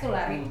LDKS tuh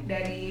lari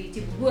dari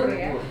Cibubur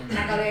ya.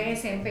 Nah kalau yang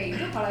SMP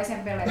itu, kalau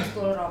SMP Lab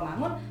School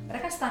Rawamangun,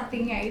 mereka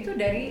startingnya itu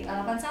dari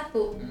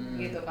 81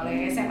 gitu. Kalau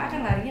yang SMA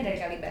kan larinya dari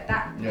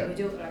Kalibata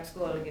menuju Lab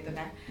School gitu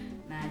kan.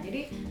 Nah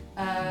jadi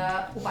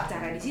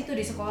upacara di situ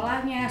di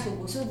sekolahnya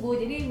subuh-subuh,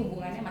 jadi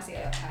hubungannya masih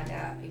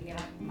ada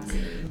inilah,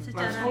 masih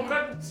Secara Langsung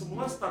kan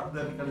semua start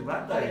dari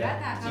Kalibata ya.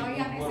 Kalibata. Kalau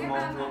yang Cibubur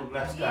SMA maupun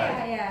Lab Sky.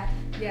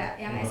 iya,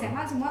 yang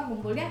SMA semua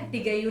kumpulnya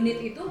 3 unit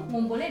itu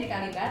ngumpulnya di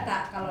Kalibata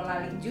kalau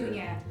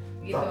lalinjunya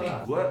gitu. Tapi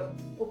gue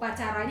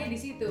Upacaranya di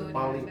situ di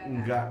paling Kalibata.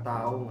 nggak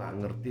tahu, nggak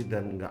ngerti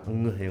dan nggak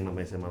ngeh yang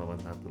namanya SMA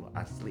 81 loh,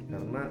 asli,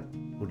 karena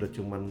udah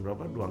cuman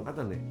berapa, 2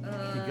 angkatan ya,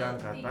 3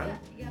 angkatan,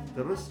 Iya.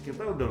 terus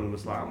kita udah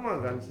lulus lama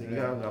kan,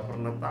 sehingga nggak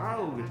pernah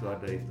tahu gitu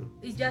ada itu.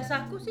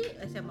 ijazahku sih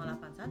SMA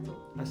 81.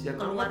 Kasian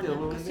Keluar amat ya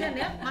lo kesian ini.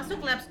 ya, masuk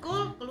Lab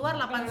School, keluar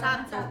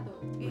 81.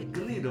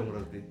 Geli dong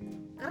berarti.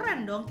 Keren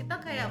dong, kita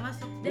kayak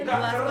masuk Nggak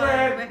dua sekolah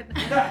keren, berbeda.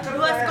 nggak keren.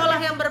 Dua sekolah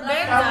yang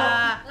berbeda.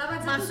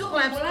 81 Masuk tuh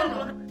Lab kumpulan School.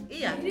 dong.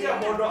 Iya. Ya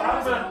bodoh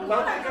termasuk amat.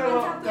 kumpulan Tapi cuma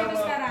satu itu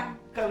sekarang.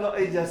 kalau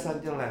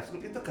ijazahnya Lab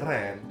School itu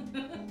keren.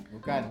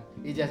 Bukan.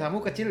 Ijazahmu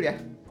kecil ya?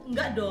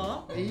 Enggak dong.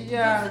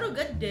 Iya, Justru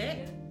gede.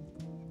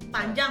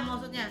 Panjang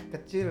maksudnya.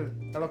 kecil.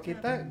 Kalau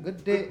kita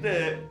gede.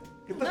 Gede.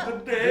 Kita Nggak.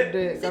 gede.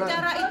 Gede.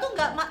 Secara itu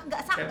nggak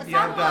Kayak sama,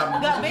 piagam.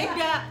 nggak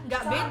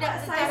beda.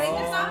 Secara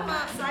itu sama.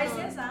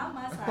 Size-nya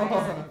sama,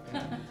 Oh.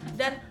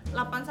 Dan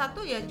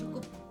 81 ya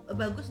cukup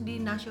bagus di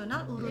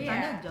nasional,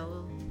 urutannya Iya.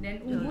 jauh. Dan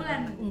Jauh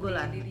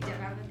unggulan, di- di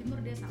Jakarta Timur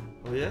dia sangat.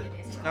 Oh ya? Jadi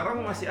SMA. Sekarang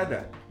masih ada?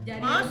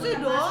 Jadi Masih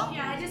bukan dong.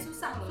 masuknya aja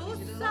susah loh.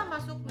 gitu Susah loh.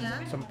 masuknya.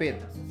 Sempit.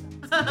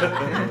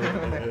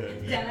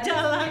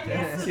 Jalan.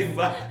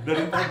 Simbah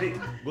dari tadi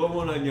gua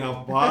mau nanya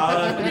apa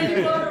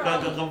nih,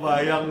 kagak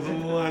kebayang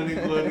semua nih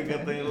gua nih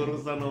katanya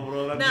urusan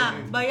obrolan Nah,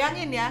 ini.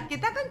 bayangin ya,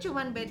 kita kan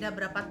cuman beda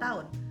berapa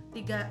tahun?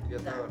 3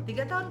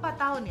 tahun, 4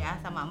 tahun ya,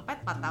 sama 4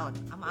 tahun.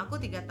 Sama aku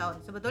 3 tahun.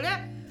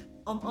 Sebetulnya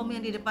om-om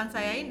yang di depan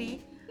saya ini,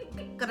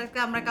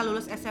 ketika mereka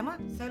lulus SMA,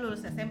 saya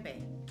lulus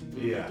SMP.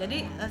 Iya.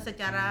 Jadi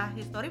secara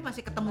histori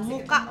masih ketemu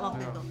muka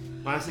waktu itu.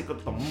 Masih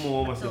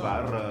ketemu, masih Betul.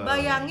 bareng.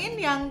 Bayangin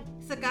yang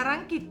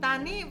sekarang kita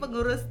nih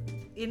pengurus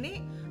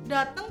ini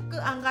datang ke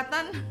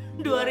angkatan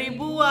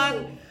 2000-an.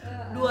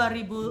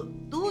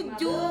 2007,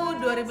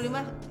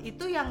 2005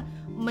 itu yang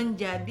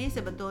menjadi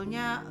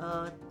sebetulnya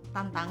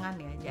tantangan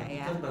ya, Ja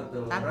ya. Kan Tante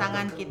Laura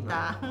Tantangan terkenal.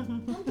 kita.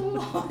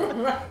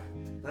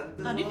 Tante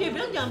Tadi Laura. dia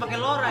bilang jangan pakai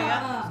Lora ya.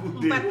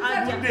 Bude. Empet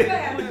aja.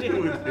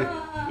 Bude.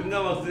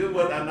 Enggak, maksudnya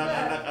buat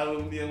anak-anak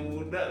alumni yang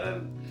muda kan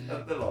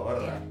Tante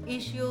Laura.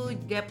 Isu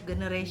gap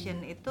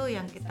generation itu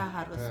yang kita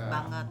harus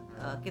banget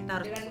kita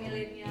harus Dengan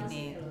millennials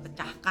ini gitu.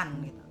 pecahkan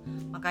gitu.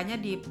 Makanya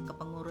di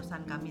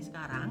kepengurusan kami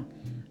sekarang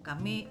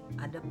kami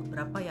ada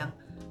beberapa yang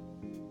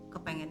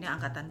kepengennya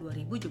angkatan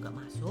 2000 juga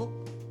masuk,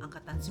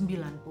 angkatan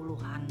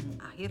 90-an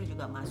akhir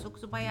juga masuk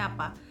supaya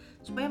apa?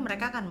 Supaya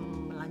mereka akan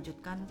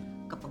melanjutkan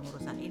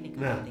kepengurusan ini kan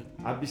Nah, nanti.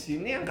 abis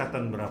ini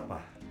angkatan berapa?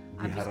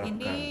 Habis Diharapkan.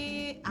 ini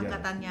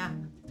angkatannya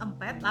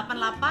 4,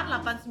 88,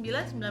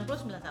 89, 90,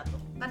 91.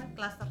 Kan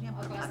klasternya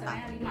Oh, 4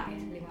 klasternya 5 ya,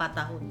 5. 4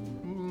 tahun.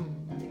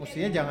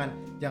 Mestinya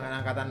jangan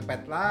angkatan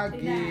pet Nah,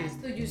 lagi.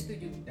 setuju.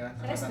 Jangan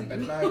Saya angkatan pet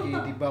setuju. lagi,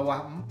 di bawah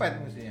empet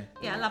mestinya.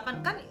 Ya 8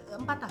 kan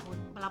 4 tahun.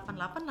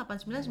 88,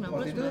 89, 90,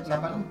 Waktu itu 91.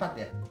 84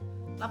 ya?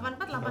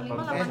 84, 85,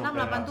 86, 86,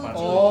 87.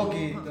 Oh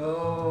gitu.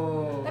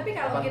 Tapi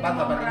kalau kita 84,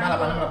 mau 85, merangkul,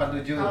 86,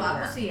 87. kalau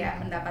aku sih ya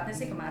pendapatnya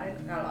sih kemarin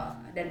kalau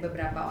dan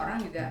beberapa orang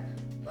juga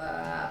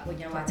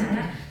punya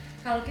wacana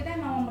kalau kita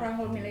emang mau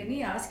merangkul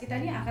milenials, kita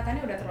ini angkatannya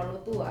udah terlalu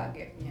tua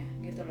gapnya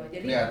gitu loh.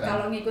 Jadi Kelihatan.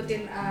 kalau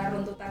ngikutin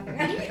runtutan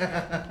dengan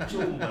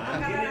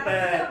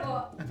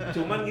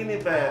Cuman gini,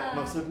 Pet.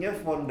 Maksudnya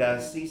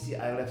fondasi si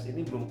iLabs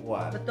ini belum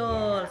kuat.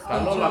 Betul.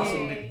 Kalau setuju.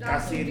 langsung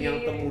dikasihin yang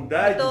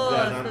termuda Betul, juga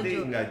nanti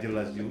setuju. nggak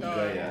jelas juga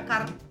Betul. ya.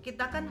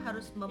 Kita kan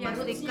harus ya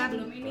memastikan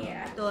belum ini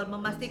ya. betul,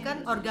 memastikan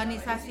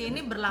organisasi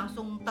ini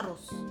berlangsung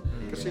terus.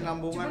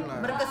 Kesinambungan lah.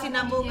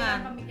 Berkesinambungan.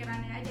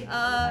 Pemikirannya aja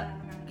gitu.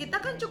 Kita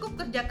kan cukup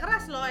kerja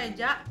keras loh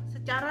Eja.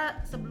 Secara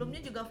sebelumnya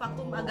juga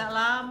vakum agak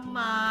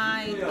lama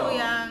Itu itu ya.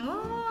 yang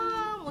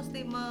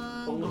mesti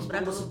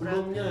Pengurus-pengurus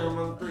sebelumnya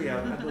emang tuh ya,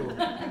 aduh,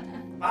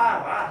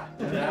 parah.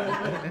 Ya.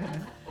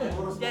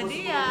 Pengurus-pengurus Jadi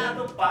sebelumnya ya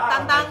tuh parah,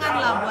 tantangan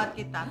lah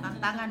kawan.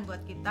 tantangan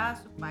buat kita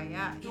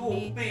supaya ini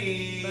Cupi.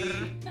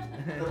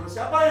 Terus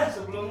siapa ya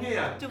sebelumnya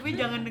ya? Cupi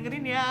jangan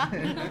dengerin ya.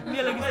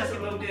 Dia lagi Siapa ya sakit.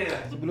 sebelumnya ya?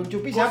 Sebelum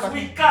Cupi siapa?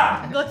 Koswika.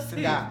 Gosip.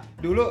 Enggak,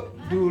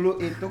 dulu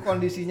itu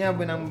kondisinya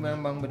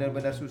memang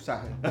benar-benar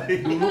susah.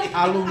 Dulu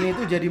alumni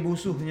itu jadi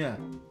musuhnya.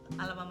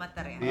 Alma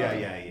mater ya.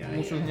 Iya.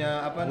 Musuhnya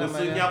apa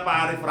Musuhnya namanya? Pak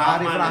Arif Pak Rahman.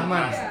 Arif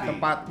Rahman, pasti.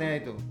 tepatnya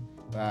itu.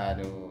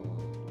 Waduh.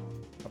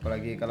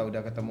 Apalagi kalau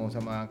udah ketemu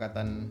sama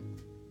angkatan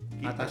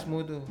Kita. atasmu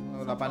tuh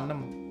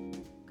 86.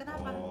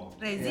 Kenapa? Oh.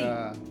 Rezi.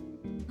 Ya.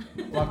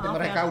 Waktu Maaf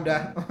mereka ya. udah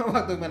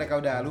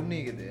udah alumni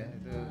gitu ya.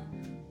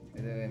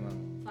 Itu emang.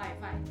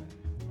 Fine.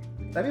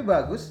 Tapi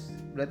bagus.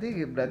 Berarti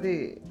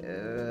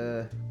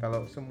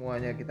kalau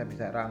semuanya kita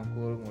bisa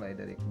rangkul mulai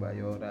dari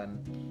Kebayoran.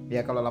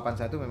 Ya kalau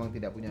 81 memang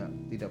tidak punya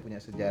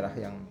sejarah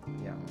yang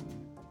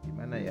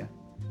gimana ya?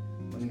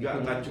 Enggak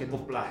mungkin-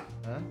 cukup lah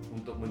Hah?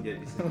 untuk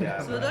menjadi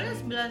sejarah. Sebetulnya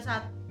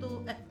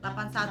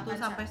 81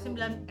 sampai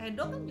 9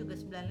 Edo kan juga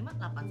 95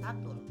 81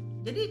 loh.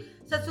 Jadi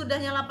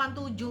sesudahnya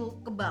 87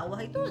 ke bawah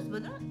itu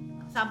sebenarnya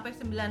sampai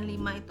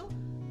 95 itu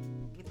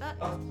kita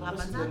Oh,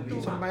 sampai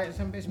 81.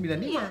 sampai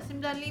 95. Iya,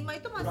 95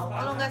 itu masih Berapa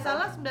kalau nggak angkatan?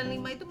 salah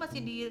 95 itu masih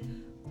di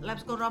Lab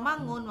School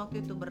Romangun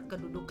waktu itu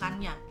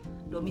berkedudukannya,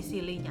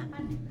 domisilinya.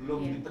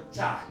 Belum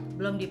dipecah.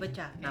 Belum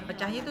dipecah. Nah,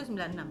 pecahnya itu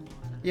 96.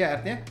 Ya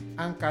artinya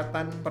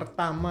angkatan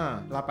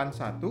pertama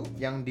 81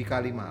 yang di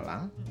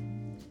Kalimalang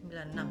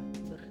 96.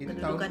 itu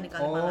Berkedudukan tahun di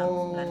Kalimalang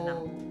 96.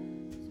 oh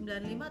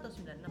 95 atau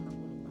 96 aku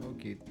lupa. oh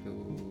gitu.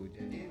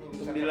 Jadi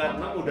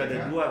 96 udah ada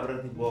dua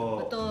berarti, Bo.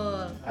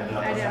 Betul. Ada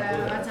Ada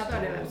 81. 81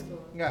 ada lab school.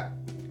 Enggak,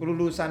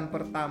 lulusan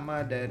pertama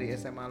dari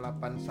SMA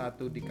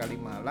 81 di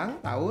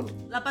Kalimalang tahun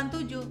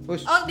 87.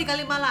 Bus. Oh, di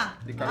Kalimalang.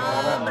 Di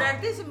Kalimalang.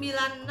 Berarti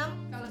 96,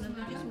 Kalau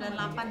 97,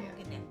 98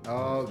 mungkin ya.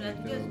 oh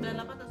 97, gitu.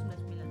 98 atau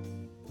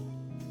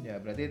 99. Ya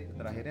berarti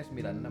terakhirnya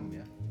 96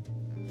 ya.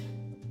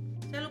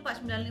 Saya lupa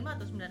 95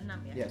 atau 96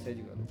 ya. Ya saya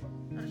juga lupa.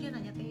 Harusnya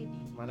nanya Teddy.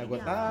 Mana Teddy gue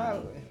apa?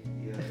 tahu.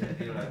 Iya,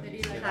 jadi lagi. Jadi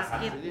lagi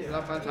Sakit. Jadi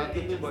 81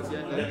 itu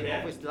bagian dari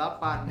Office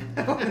 8.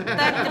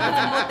 Ted, cepet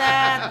sembuh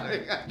Ted.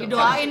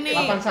 Didoain nih.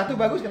 81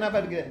 bagus kenapa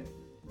gitu?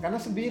 Karena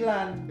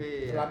 9,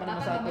 Iya. 8 sama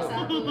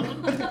 1.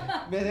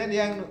 8 Biasanya dia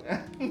yang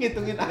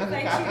ngitungin angka.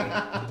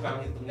 Bukan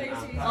hitungin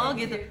angka. Oh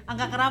gitu,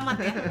 angka keramat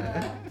ya.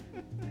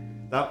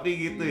 Tapi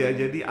gitu ya,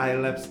 jadi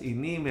iLabs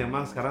ini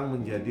memang sekarang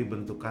menjadi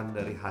bentukan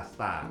dari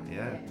Hasta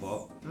ya,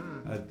 Bob.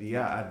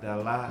 Dia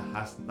adalah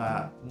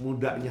Hasta,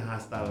 mudanya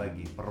Hasta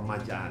lagi,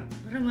 peremajaan.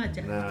 Remaja.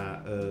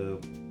 Nah,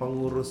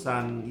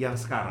 pengurusan yang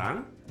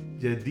sekarang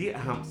jadi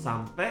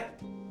sampai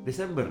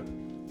Desember.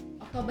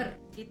 Oktober.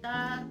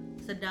 Kita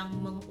sedang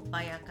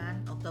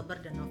mengupayakan Oktober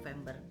dan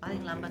November.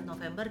 Paling lambat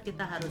November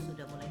kita harus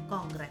sudah mulai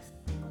kongres.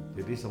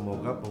 Jadi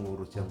semoga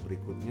pengurus yang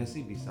berikutnya sih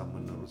bisa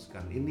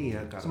meneruskan ini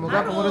ya, karena Semoga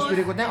pengurus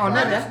berikutnya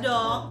owner ya. Harus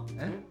dong.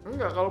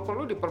 Enggak, kalau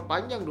perlu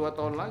diperpanjang 2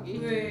 tahun lagi.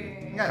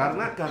 Enggak.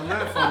 karena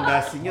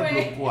fondasinya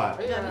belum kuat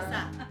Nggak bisa.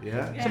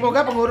 ya. Semoga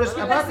pengurus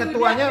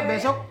ketuanya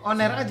besok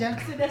owner aja.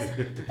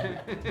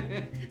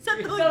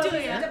 Setuju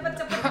ya.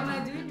 Cepet-cepet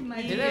majuin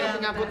maju. Ini Iya,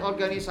 menyangkut benar.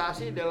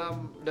 organisasi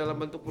dalam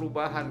bentuk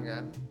perubahan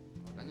kan.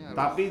 Makanya harus-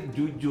 Tapi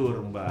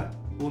jujur Mbak,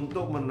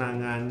 untuk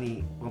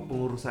menangani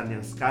pengurusan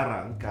yang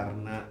sekarang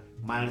karena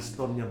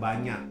milestone-nya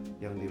banyak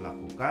yang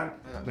dilakukan,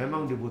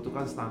 memang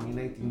dibutuhkan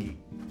stamina yang tinggi.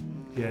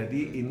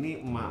 Jadi ini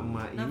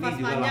emak-emak ini Nafas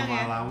juga panjang ya?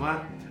 lama-lama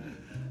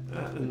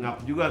ngap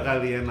juga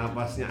kali ya,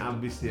 napasnya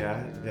habis ya.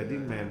 Jadi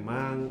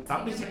memang,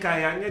 tapi sih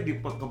kayaknya di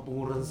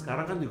kepengurusan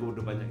sekarang kan juga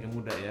udah banyak yang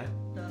muda ya.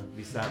 Betul.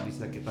 Bisa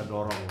kita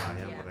dorong lah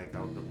ya Iya. mereka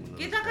untuk meneruskan.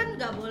 Kita kan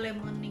nggak boleh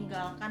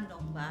meninggalkan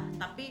dong, Mbak,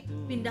 tapi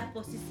pindah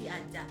posisi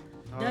aja.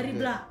 Dari Oke.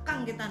 belakang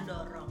kita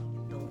dorong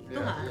gitu. Itu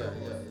Iya, harus.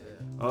 iya.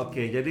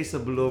 Oke, jadi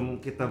sebelum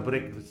kita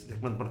break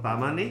segmen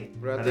pertama nih,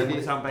 Berarti ada yang mau di-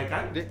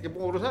 disampaikan? Di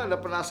pengurusan ada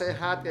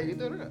penasehat kayak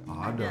gitu enggak?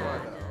 Ada.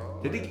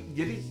 Jadi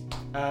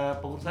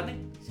pengurusannya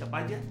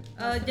siapa aja?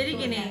 Jadi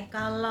gini,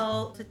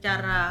 kalau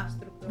secara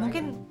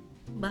mungkin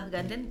Mbah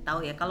Ganden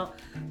tahu ya, kalau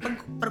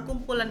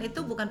perkumpulan itu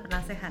bukan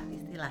penasehat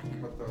istilahnya,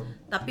 Betul.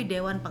 tapi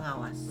dewan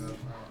pengawas.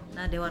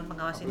 Nah, dewan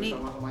pengawas ini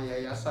sama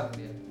yayasan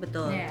dia.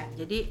 betul. Iya.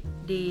 Jadi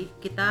di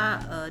kita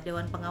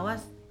dewan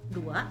pengawas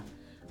 2,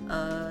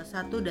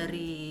 satu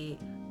dari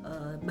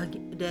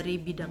dari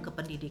bidang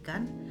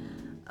kependidikan,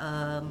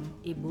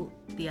 Ibu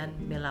Tian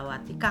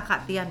Belawati,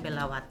 Kakak Tian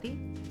Belawati.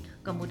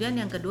 Kemudian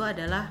yang kedua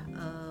adalah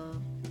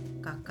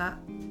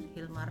Kakak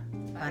Hilmar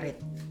Farid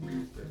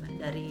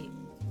dari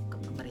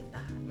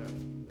pemerintahan.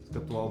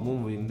 Ketua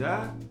Umum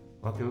Winda,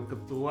 Wakil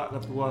Ketua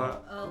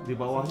di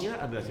bawahnya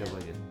ada siapa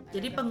aja?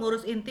 Jadi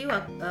pengurus inti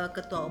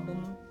Ketua Umum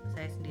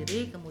saya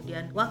sendiri,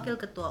 kemudian Wakil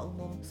Ketua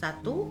Umum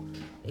 1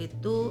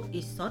 itu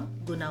Ison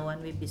Gunawan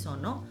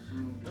Wibisono,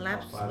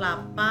 Labs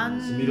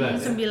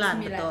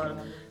 89 betul.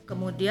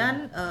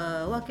 Kemudian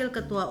Wakil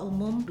Ketua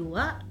Umum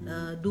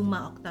 2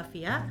 Duma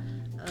Octavia,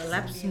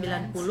 Labs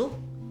 90.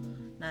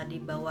 Nah, di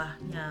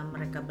bawahnya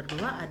mereka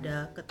berdua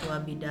ada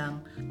Ketua Bidang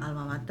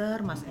Alma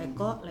Mater Mas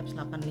Eko, Labs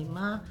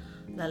 85,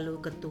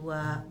 lalu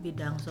Ketua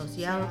Bidang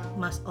Sosial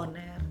Mas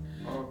Oner,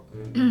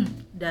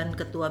 dan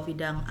Ketua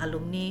Bidang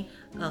Alumni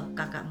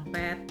Kakak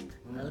Empet,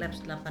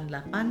 Labs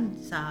 88,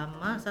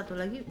 sama satu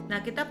lagi. Nah,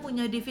 kita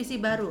punya divisi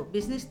baru,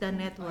 Bisnis dan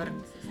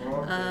Network.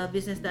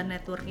 Bisnis dan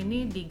Network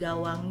ini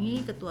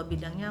digawangi Ketua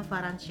Bidangnya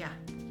Faransyah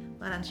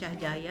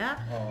Jaya,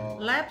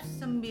 Labs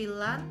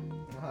 9.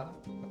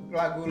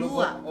 Lagu lu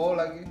Dua. oh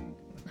lagi.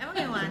 Emang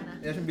yang mana?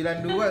 Ya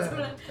 92.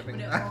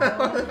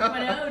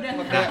 Padahal udah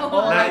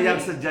Nah, yang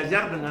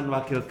sejajar dengan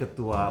Wakil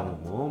Ketua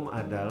Umum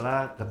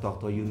adalah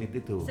Ketua unit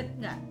itu.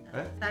 Enggak,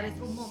 Eh? Sekretaris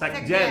Umum.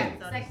 Sekjen.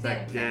 sorry.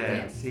 Sekjen.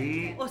 Si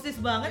Osis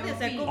banget ya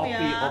Sekum ya.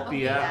 Opi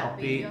ya,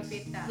 Opi.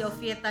 Yovita.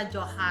 Yovieta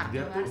Johar.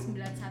 Dia tuh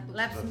 91.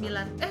 Lab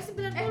 90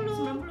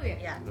 90 ya?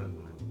 ya.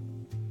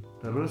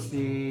 Terus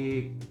si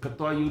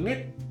Ketua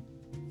unit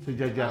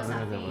sejajar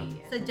dengan Safi. siapa?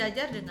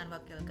 Sejajar dengan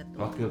Wakil Ketua.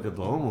 Wakil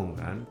Ketua Umum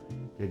kan.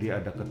 Jadi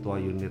ada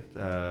Ketua unit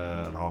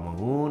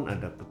Rawamangun,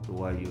 ada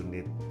Ketua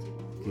unit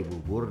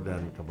Cibubur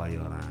dan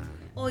Kebayoran.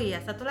 Oh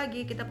iya, satu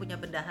lagi kita punya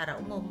bendahara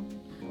umum.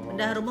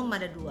 Bendahara umum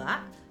ada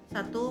 2.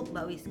 Satu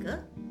Mbak Wiske,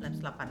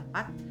 Labs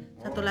 84.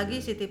 Satu lagi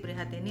Siti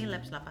Prihatini,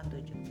 Labs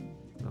 87.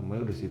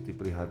 Namanya udah Siti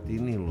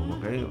Prihatini loh,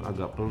 makanya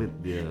agak pelit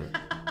dia.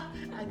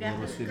 Agak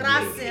Ngurusin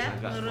keras ini, ya,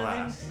 agak ngurusin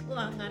keras.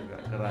 keuangan.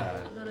 Agak keras.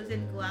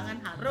 Ngurusin keuangan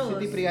harus.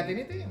 Siti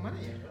Prihatini itu yang mana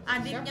ya?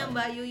 Adiknya Siapa?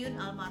 Mbak Yuyun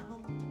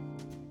almarhum.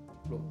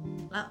 Loh.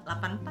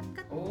 84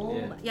 kan? Oh,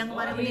 Yang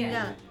kemarin Oh, iya.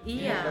 meninggal.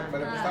 Iya.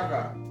 Balai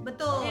pustaka.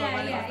 Betul, Iya,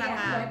 Balai iya,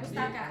 Pustaka. Balai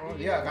Pustaka. Oh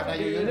iya, kata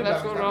Yuyun itu Labs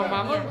Balai Pustaka.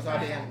 Rawamangun. Masa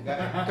ada yang enggak?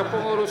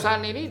 Kepengurusan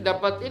ini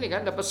dapat ini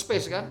kan, dapat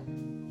space kan?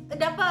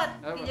 Dapat.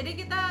 Apa? Jadi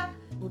kita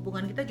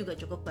hubungan kita juga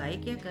cukup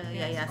baik ya ke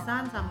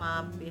yayasan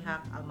sama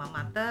pihak alma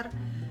mater.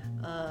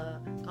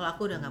 Kalau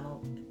aku udah nggak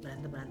mau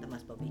berantem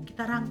Mas Bobi,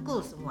 kita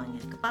rangkul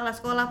semuanya. Kepala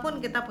sekolah pun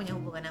kita punya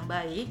hubungan yang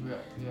baik.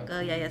 Iya. Ke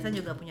yayasan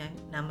juga punya.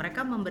 Nah,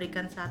 mereka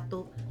memberikan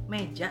satu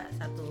meja,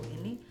 satu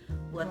ini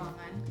buat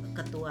Ruangan.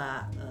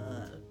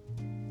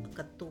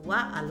 ketua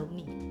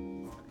alumni.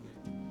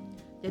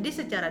 Jadi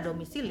secara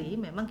domisili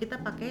memang kita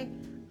pakai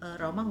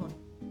Rawamangun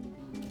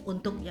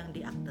untuk yang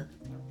di akte.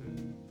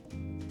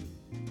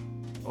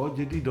 Oh,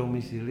 jadi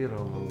domisili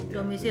Romangun.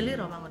 Domisili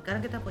Romangun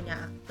karena kita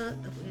punya akte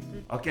itu.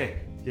 Oke,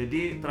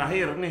 jadi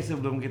terakhir nih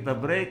sebelum kita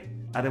break,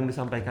 ada yang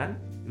disampaikan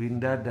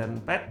Winda dan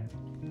Pat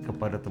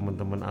kepada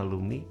teman-teman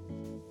alumni?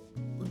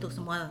 Untuk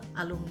semua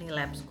alumni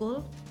Lab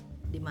School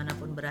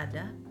dimanapun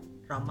berada,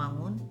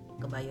 Romangun,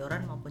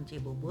 Kebayoran maupun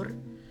Cibubur,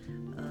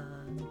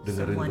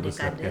 Dengerin semua terus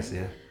dekade podcast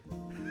ya.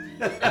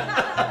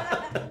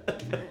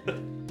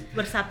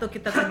 bersatu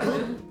kita teguh,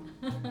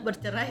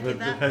 bercerai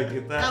kita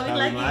kawin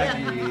lagi ya.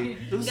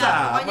 Susah. Enggak,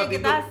 pokoknya apa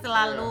kita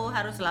gitu?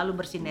 harus selalu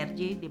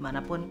bersinergi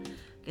dimanapun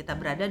kita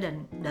berada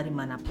dan dari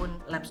manapun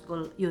Lab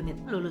School unit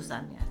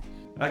lulusannya.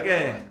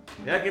 Oke,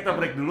 ya kita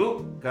break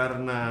dulu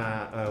karena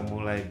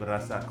mulai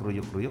berasa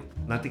kruyuk-kruyuk.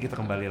 Nanti kita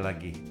kembali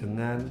lagi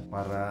dengan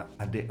para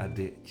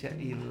adik-adik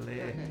Cile,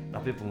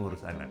 tapi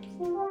pengurus anak.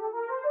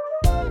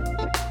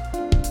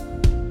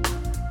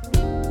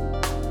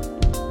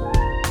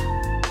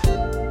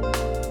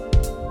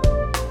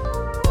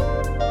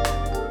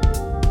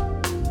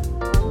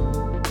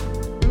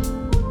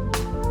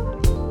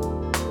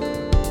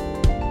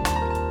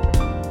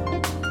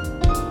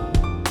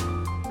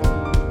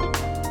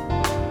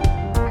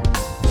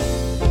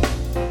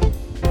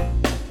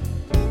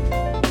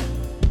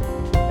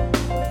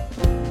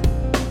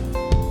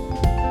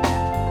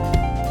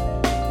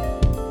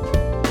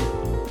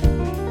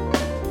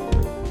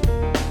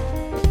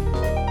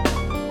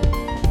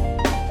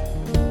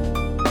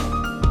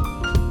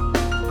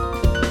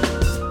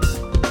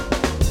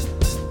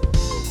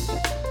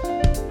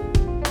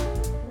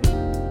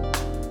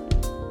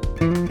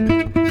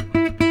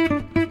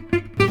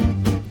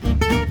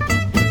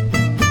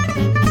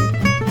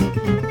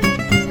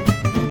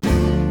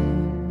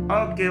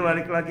 Oke,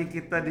 balik lagi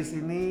kita di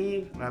sini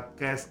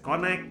Labcast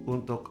Connect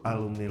untuk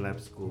alumni Lab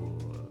School.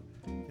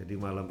 Jadi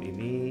malam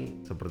ini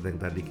seperti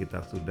yang tadi kita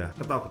sudah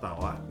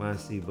ketawa-ketawa,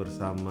 masih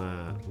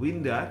bersama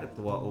Winda,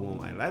 Ketua Umum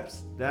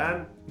iLabs,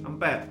 dan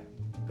Empet,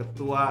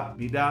 Ketua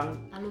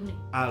Bidang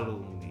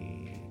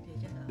Alumni.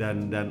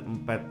 Dan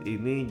Empet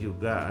ini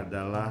juga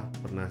adalah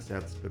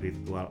penasihat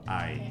spiritual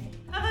I.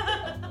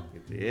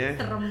 Gitu ya.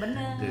 Serem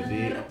bener.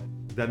 Jadi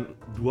dan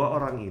dua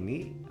orang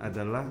ini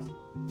adalah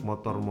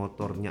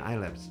motor-motornya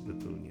iLabs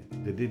sebetulnya.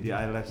 Jadi di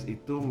iLabs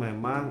itu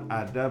memang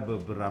ada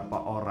beberapa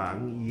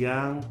orang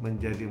yang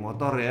menjadi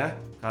motor ya,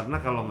 karena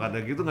kalau nggak ada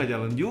gitu nggak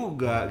jalan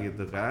juga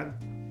gitu kan.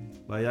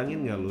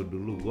 Bayangin nggak lo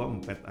dulu gua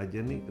Empet aja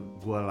nih,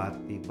 gua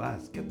latih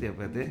basket ya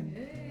Pet ya.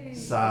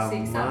 Disiksa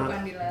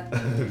bukan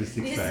dilatih.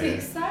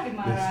 Disiksa,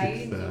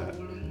 dimarahin, Disiksa.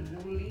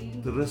 guling-guling.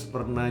 Terus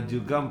pernah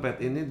juga Empet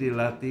ini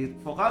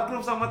dilatih vokal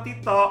group sama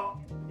Tito.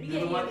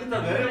 Di rumah Tito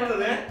gak ya bener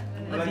ya?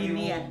 Lagi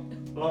Begini ya.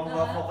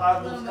 lomba vokal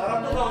group. Sekarang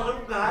tuh vokal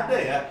group nggak ada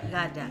ya?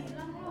 Nggak ada.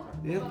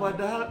 Ya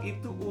padahal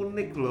itu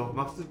unik loh.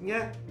 Maksudnya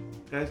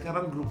kayak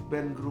sekarang grup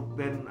band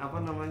apa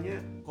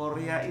namanya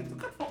Korea itu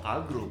kan vokal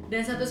group.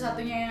 Dan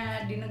satu-satunya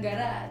di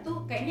negara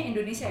tuh kayaknya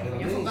Indonesia yang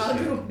punya vokal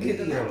group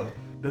gitu Iya kan. loh.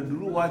 Dan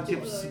dulu wajib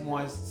Itu loh.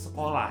 semua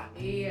sekolah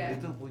Iya.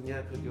 itu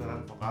punya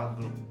kejuaraan vokal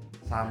group.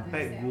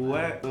 Sampai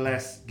gue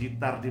les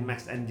gitar di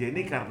Max and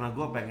Jenny karena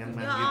gue pengen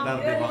main Ya gitar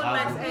di ampun, vokal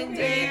Max group. and Iya,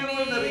 Jenny.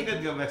 bener inget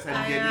gak Max and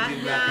Jenny di Kayaknya.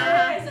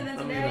 belakang? Senang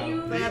sedayu.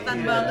 Kelihatan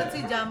Iya. banget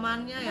sih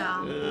zamannya ya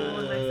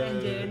ampun, Max and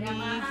Jenny.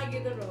 Yamaha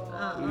gitu loh.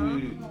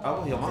 Apa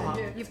Yamaha?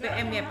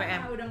 YPM.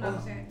 Udah nggak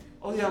pakai.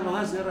 Oh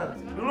Yamaha sekarang.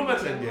 Dulu Max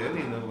and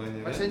Jenny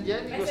namanya. Mas Kan?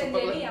 Jenny Mas gue sempat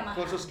Jenny Yamaha.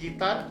 kursus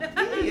gitar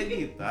Iya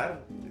gitar.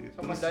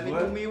 sama Terus Dani gue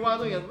Tumiwa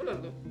tuh ya bener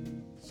tuh.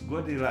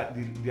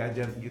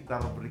 diajar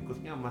gitar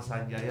berikutnya sama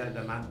Sanjaya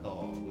dan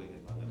Nanto. Gue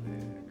inget banget ya.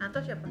 Nanto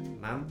siapa?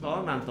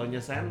 Nantonya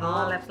Seno.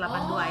 Oh, Labs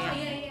 82 ya.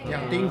 Iya.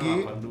 Yang tinggi.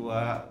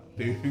 82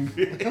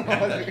 tinggi.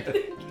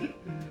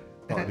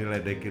 Kok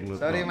diledekin lu?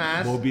 Sorry, Tok?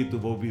 Mas. Bobby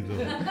tuh.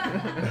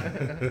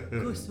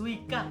 Gus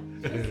Wika.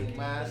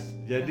 Mas.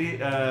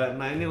 Jadi,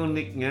 nah ini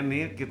uniknya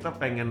nih, kita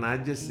pengen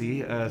aja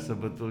sih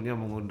sebetulnya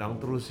mengundang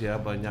terus ya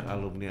banyak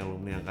alumni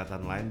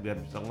angkatan lain biar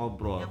bisa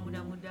ngobrol. Yang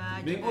muda-muda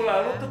juga. Minggu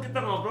lalu tuh kita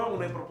ngobrol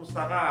mengenai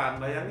perpustakaan.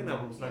 Bayangin nggak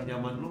perpustakaan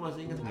zaman dulu,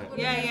 masih inget nggak?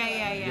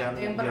 Iya.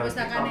 Yang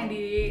perpustakaan yang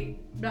di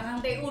belakang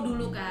TU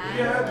dulu kan.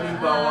 Iya, di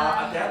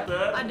bawah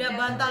teater. Ada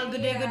bantal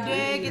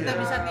gede-gede, kita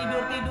bisa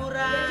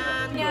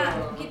tidur-tiduran. Punya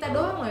kita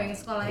doang loh yang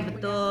sekolah yang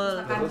Betul.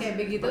 punya perpustakaan kayak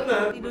begitu.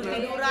 Bener.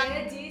 Tidur-tiduran,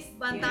 Iya, Jis.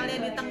 bantalnya Iya,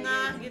 di iya,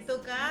 tengah iya. gitu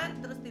kan,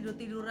 terus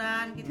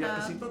tidur-tiduran Dia kita.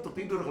 ke situ tuh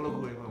tidur kalau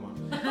gue mama.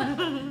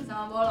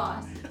 Sama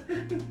bolos.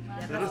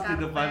 Ya, Terus di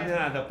karpet. depannya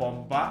ada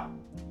pompa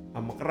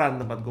sama keran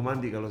tempat gue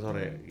mandi kalau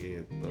sore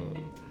gitu.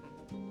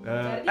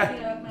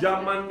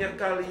 Zamannya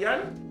kalian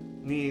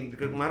nih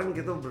kemarin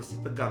kita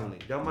bersih tegang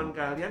nih. Zaman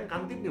kalian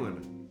kantin di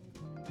mana?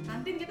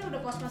 Kantin kita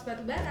udah kos-kos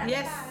batu bara.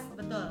 Yes, kan?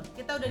 betul.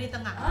 Kita udah di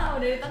tengah.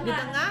 Udah di tengah. Di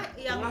tengah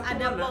yang Tengah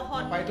ada kemana?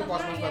 pohon. Apa itu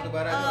kosmos batu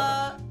bara itu?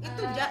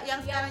 Itu yang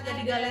sekarang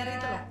jadi galeri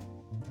itu loh.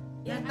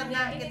 Yang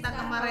tengah ini kita sekarang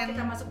kemarin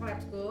kita masuk lab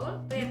school tuh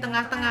di yang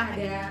tengah-tengah ada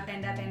gitu.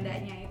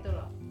 tenda-tendanya itu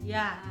loh.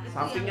 ya. Nah, itu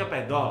Sampingnya yang-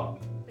 pedol.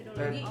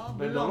 pedologi. Oh,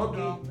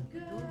 Pedologi. belum.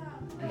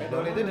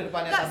 Pedol itu di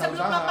depannya Enggak, tata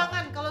sebelum usaha.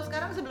 lapangan. Kalau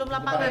sekarang sebelum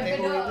lapangan. Depannya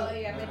TU itu.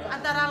 Iya, pedol.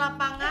 Antara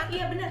lapangan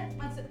Iya benar.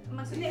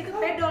 Maksudnya itu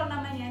pedol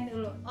namanya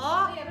dulu.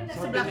 Oh, iya benar.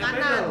 sebelah Sampingnya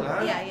kanan. panel,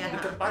 kan? Iya, iya.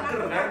 Deket pagar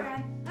kan?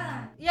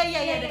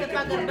 Iya, dekat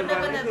pagar. Dekat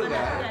Benar, itu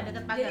kan? Iya, dekat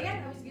Jadi pagar. kan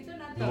habis gitu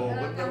nanti Tuh,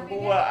 bener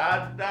kantinnya- gua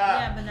ada.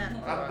 Iya, benar.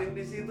 Kantin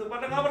di situ,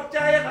 pada nggak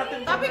percaya kantin.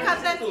 Tapi di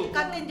kantin situ.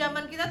 kantin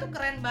zaman kita tuh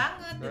keren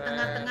banget. Di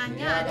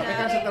tengah-tengahnya Iya, ada. tapi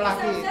kan setelah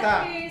kita.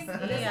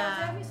 Udah Iya.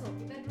 self-service loh,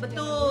 kita dulu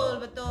Betul, zaman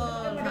betul.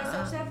 dulu. Udah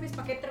self-service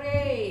pakai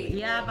tray.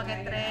 Iya, pakai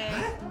tray.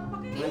 Nah,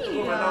 itu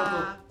gua nggak tahu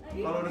tuh.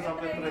 Kalau udah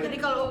sampai tray. Jadi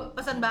kalau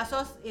pesan bakso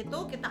itu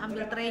kita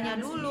ambil traynya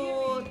dulu,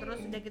 terus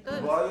udah gitu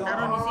Bayar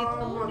taruh di situ.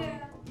 amat.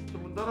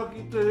 Sementara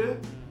kita ya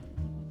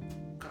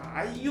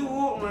kayu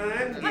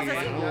men. Masa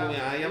sih? Gimana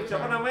mie ayam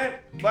siapa namanya?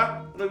 Bang,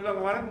 udah bilang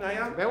kemarin mie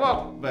ayam? Bewok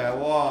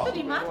Bewok. Itu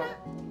di mana?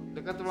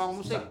 dekat ruang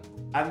musik.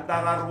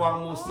 Antara ruang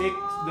musik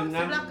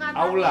dengan Sebelah kanan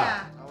aula. ya?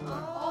 Oh,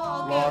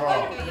 oke,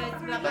 Lorong. oke, ya,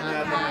 sebelah kanan.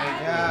 Tengah-tengah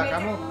itu. Ya,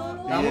 kamu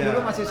Iya. dulu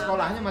masih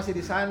sekolahnya masih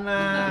di sana.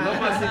 Lo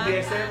masih di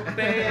SMP.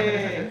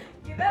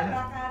 Kita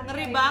berakar.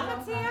 Ngeri banget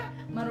sih ya.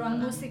 Meruang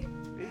musik.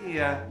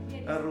 Iya,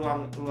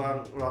 ruang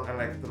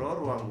elektro,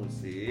 ruang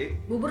musik.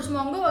 Bubur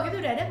semonggo waktu itu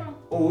udah ada belum?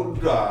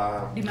 Udah.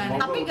 Di mana?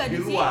 Monggo Tapi nggak di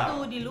luar. situ,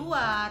 di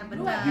luar,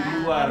 benar. Di luar, Di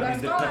luar di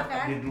sekolah, dekat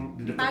kan? di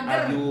dekat Pagar.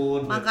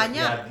 Ayun. dekat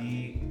Makanya- Yadi.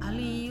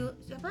 Aliyu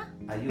siapa?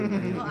 Ayun.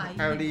 Oh, Ayun.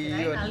 Aliun.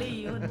 Kirain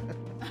Aliun.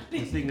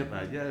 Masih inget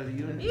aja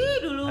Ayun. Ih,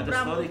 dulu Ada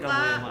story kamu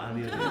pramuka. sama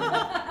Ayun.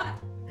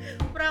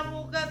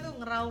 Pramuka tuh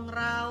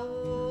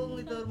ngeraung-ngeraung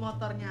itu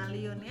motornya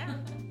Aliun ya.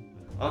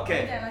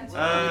 Oke,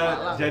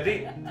 jadi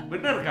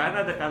bener kan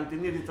ada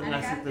kantinnya di tengah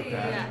Ada situ kantin,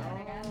 kan? Iya.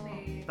 ada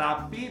kantin.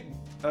 Tapi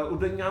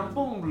udah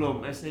nyambung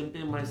belum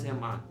SMP sama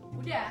SMA?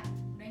 Udah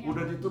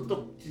Udah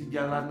ditutup si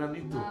jalanan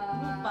itu.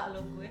 Lupa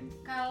lo gue.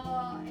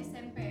 Kalau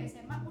SMP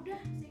SMA udah,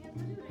 seingat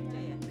gue juga udah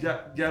Iya.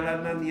 nyambung.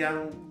 Jalanan yang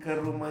ke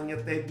rumahnya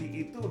Teddy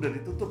itu udah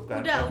ditutup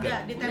kan? Udah,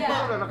 di tembok.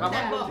 Udah Di rekaman.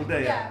 tembok. Udah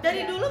ya?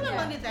 Dari dulu Udah.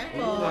 memang di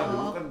tembok. Enggak,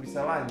 dulu kan bisa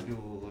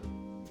lanjut.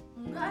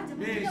 Enggak,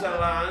 zaman Bisa juga.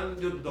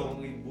 lanjut dong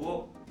ibu.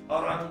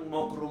 Orang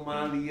mau ke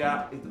rumah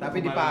Lia itu. Tapi ke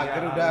di rumah pagar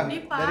Lia. udah Di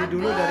dari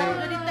dulu pagar, dari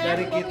udah di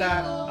dari tembok kita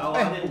itu.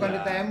 Awalnya bukan di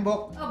enggak.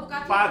 tembok. Oh, buka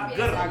tutup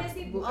Pagar. biasanya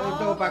sih, Bu.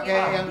 Itu Oh, pakai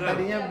iya. yang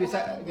tadinya bisa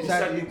Bisa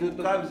ditutup.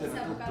 dibuka, bisa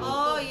Bisa buka ditutup.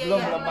 Oh, iya, Belum,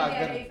 iya. belum Kalau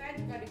pagar. ada event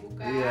juga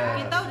dibuka. Iya.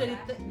 Kita udah di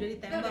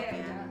tembok Udah, ya.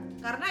 udah.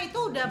 Karena itu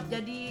udah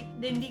jadi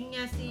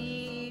dindingnya si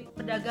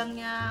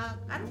pedagangnya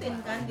kantin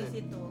kan di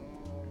situ.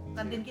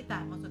 Kantin kita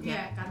Iya, maksudnya.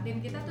 kantin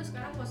kita tuh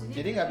sekarang posisinya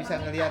Jadi nggak bisa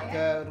rumah ngelihat kita,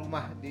 ke ya.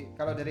 rumah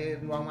kalau dari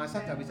ruang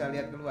masak nggak bisa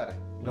lihat keluar.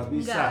 Nggak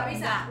bisa. Enggak. Nggak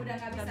bisa, udah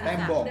nggak bisa.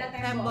 Tembok. Udah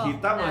Tembok.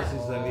 Kita masih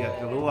bisa lihat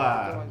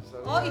keluar.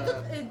 Oh, itu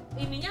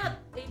ininya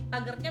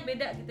pagarnya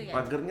beda gitu ya?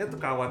 Pagernya tuh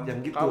kawat yang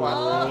gitu. Kawat.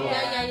 Oh, iya.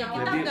 Kita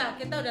Jadi, enggak,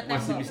 kita udah tembok.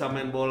 Masih bisa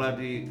main bola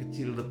di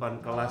kecil depan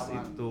kelas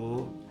itu.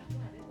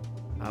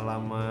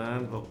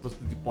 Halaman, terus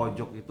di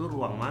pojok itu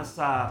ruang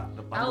masak,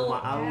 depan Tahu.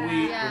 rumah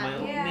Alwi, Iya, rumah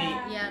iya. Uni.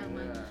 Iya,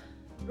 rumah.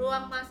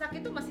 Ruang masak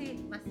itu masih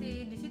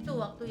di situ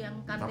waktu yang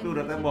kantin. Tapi udah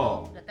di situ. tembok?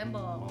 Udah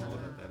tembok. Oh,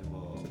 udah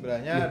tembok.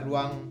 Sebelahnya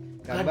ruang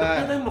Ngadepnya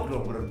gambar. tembok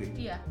dong berarti.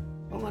 Iya.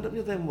 Oh,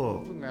 ngadepnya tembok.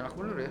 Itu nggak enak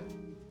bener ya.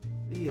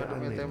 Iya,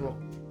 Ngadepnya aneh. tembok.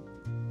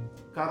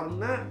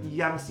 Karena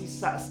yang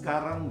sisa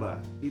sekarang Mbak,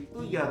 itu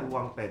ya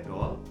ruang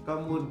pedol,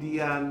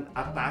 kemudian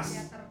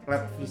atas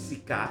lab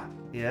fisika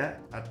ya,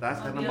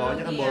 atas Oh, karena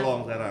bawahnya kan biologi ya.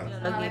 bolong sekarang.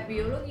 Sama lab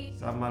biologi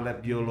Sama lab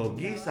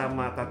biologi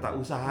sama tata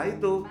usaha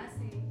itu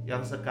masih.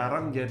 yang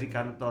sekarang jadi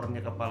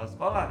kantornya kepala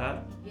sekolah kan.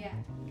 Iya.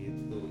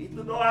 Gitu. Itu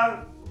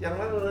doang. Yang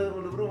lain udah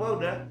berubah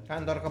udah.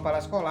 Kantor kepala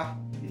sekolah.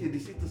 Iya di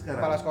situ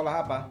Kepala sekarang. sekolah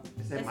apa?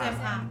 SMA.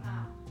 SMA.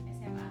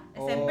 SMA.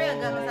 SMP Oh.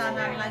 agak ke sana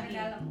Agak lagi. ke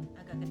dalam.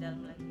 Agak ke dalam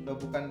lagi. Udah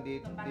bukan di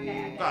Tempat di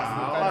kayak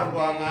Kalah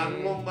ruangan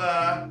lu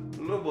Mbak.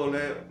 Lu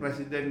boleh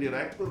presiden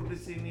direktur di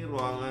sini,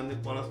 ruangan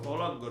kepala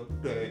sekolah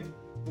gede.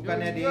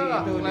 bukannya di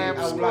Iyalah, itu di lab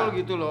aula. school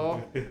gitu loh.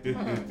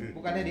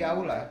 Bukannya di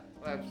aula.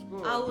 Lab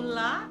school.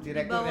 Aula, di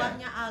Direkturnya.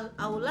 bawahnya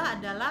aula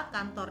adalah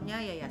kantornya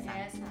yayasan.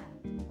 Yayasan.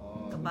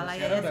 Oh, Kepala sekarang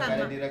udah yayasan, nggak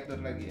ada Mak. direktur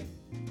lagi ya?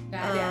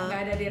 Nggak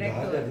ada direktur.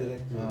 Nggak ada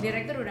direktur.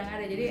 Direktur udah nggak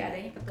ada, jadi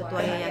adanya ketua, Ketua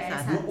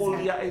yayasan. Bu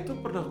Ulia itu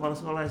pernah kepala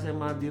sekolah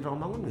SMA di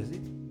Rawamangun nggak sih?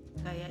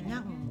 Kayaknya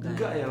enggak.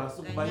 Enggak ya,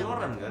 langsung Kayaknya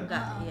Kebayoran kan?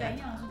 Enggak, iya.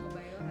 Kayaknya langsung ke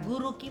Bayoran.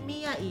 Guru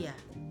kimia iya.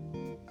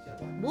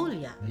 Siapa?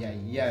 Mulia. Ya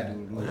iya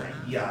dulu.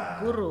 Iya.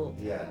 Guru.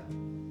 Iya.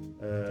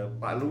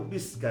 Pak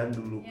Lubis kan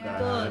dulu Ya. kan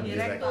Betul,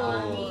 direktur.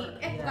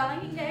 Bukan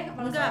lagi enggak ya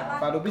kepala Enggak. sekolah.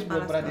 Pak Lubis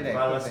belum pernah direktur.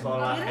 Kepala ya?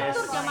 sekolah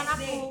Direktur zaman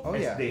aku. Oh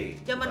iya. SD.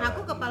 Zaman aku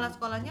kepala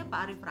sekolahnya Pak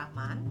Arif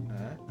Rahman,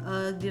 Hah?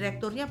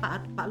 direkturnya Pak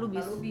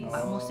Lubis, Pak Lubis.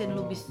 Pak Musin Oh.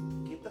 Lubis.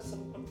 Kita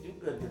sempet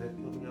juga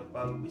direkturnya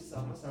Pak Lubis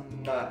sama satu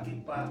lagi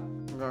Pak.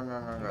 Enggak.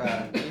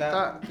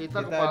 Enggak, Kita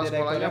kepala direkturnya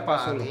sekolahnya Pak Pak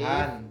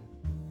Sulhan.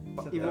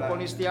 Ibu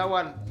Koni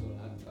Setiawan.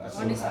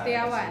 Koni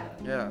Setiawan.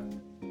 Ya.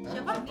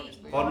 Siapa?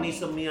 Koni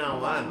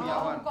Semiawan.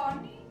 Oh,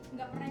 Koni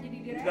nggak pernah jadi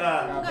direktur. Enggak,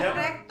 Enggak, dia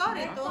rektor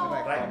itu.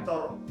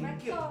 rektor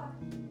IKIP.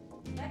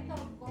 Rektor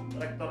Koni.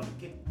 Rektor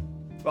IKIP.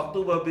 Waktu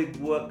babi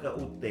gua ke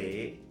UT,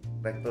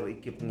 rektor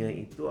IKIP-nya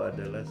itu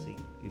adalah si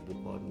Ibu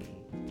Koni.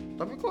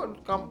 Tapi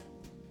kok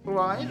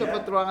ruangannya Iya.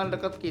 dapat ruangan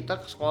dekat kita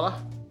ke sekolah?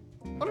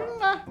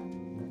 Pernah.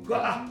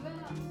 Enggak ah,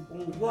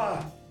 enggak.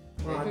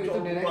 Ya, itu Ngaco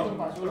direktur gua.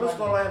 Pak Lu Sulhan.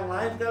 sekolah yang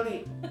lain kali.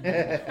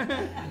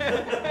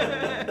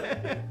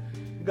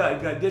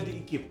 Enggak dia di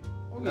IKIP.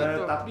 Oh,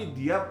 gitu. Tapi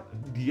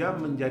dia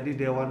menjadi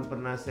dewan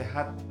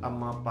penasehat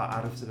sama Pak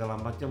Arif segala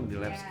macam di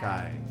Lab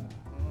Sky.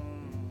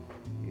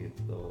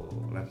 Gitu.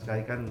 Lab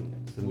Sky kan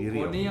sendiri.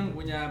 Bu Koni yang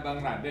punya Bang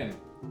Raden.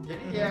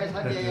 Jadi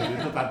yayasan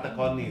Itu Tante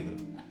Koni itu.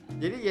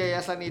 Jadi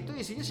yayasan itu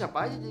isinya siapa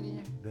aja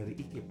jadinya? Dari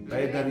IKIP.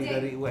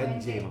 Dari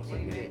UNJ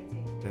maksudnya.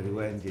 Dari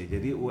UNJ.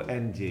 Jadi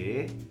UNJ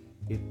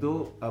itu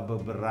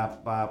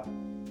beberapa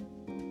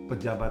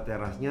pejabat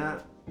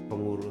terasnya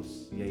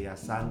pengurus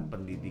yayasan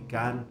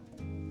pendidikan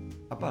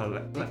apa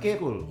lab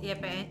school.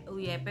 UYP,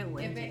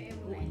 UNJ.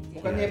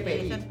 Bukan Iya. YPI.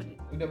 Yayasan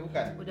Pendidikan. Udah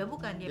bukan. Udah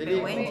bukan YP Jadi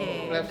UNJ.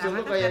 lab school Karena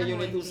tuh kan kayak sekarang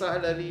unit UNJ. usaha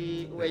dari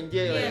UNJ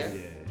lah ya. Yes,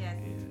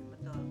 yes,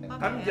 betul.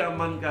 Kan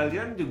zaman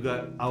kalian juga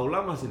aula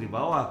masih di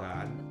bawah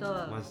kan?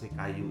 Betul. Masih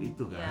kayu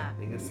itu kan? Iya.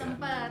 Ingat nggak?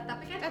 Sempat,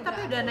 tapi kan Tapi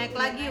udah naik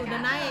lagi, udah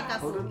naik atas.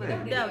 aku. Udah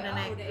naik. Udah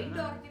naik. Udah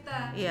indoor kita.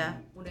 Iya.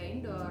 Udah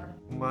indoor.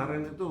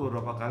 Kemarin itu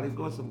beberapa kali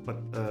gue sempet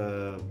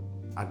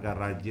agak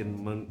rajin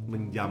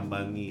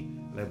menjambangi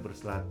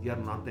Labers latihan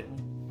lantai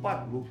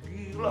 4 lu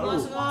gila lu.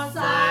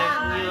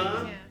 Ngos-ngosan.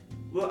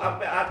 Gue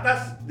sampai atas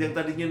yang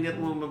tadinya niat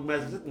mau main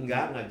basket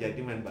enggak jadi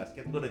main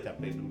basket, gue udah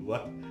capek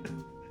duluan.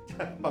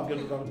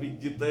 Panggil tukang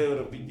pijit aja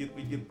udah pijit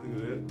gitu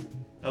kan.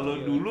 Kalau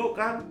dulu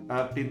kan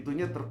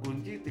pintunya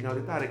terkunci tinggal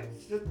ditarik,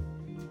 set,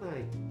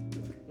 naik,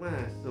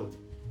 masuk.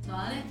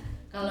 Soalnya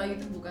kalau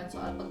itu bukan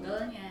soal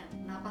pegelnya,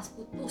 napas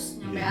putus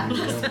nyampe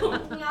atas tuh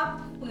ngap.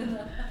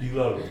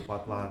 Gila loh,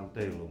 4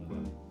 lantai loh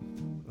mbak.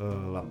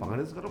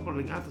 Lapangannya sekarang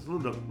paling atas, lu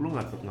nggak belum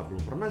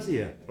pernah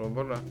sih ya? Belum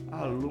pernah.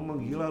 Lu mah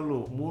gila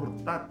lu,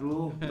 murtad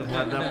lu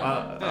terhadap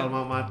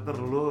alma mater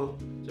lu.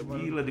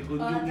 Gila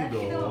dikunjungi Tapi kita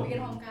mau dong. bikin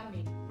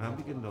homecoming. Nah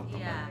bikin dong.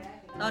 Iya.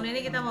 Tahun ini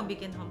kita mau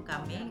bikin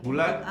homecoming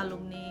Bulan? untuk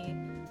alumni.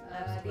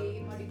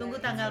 Mau Tunggu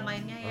tanggal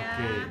mainnya ya.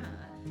 Oke.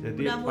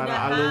 Jadi para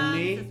Mudah-mudahan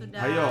alumni, sesudah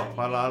ayo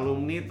para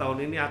alumni tahun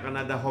ini akan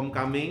ada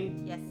homecoming.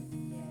 Yes.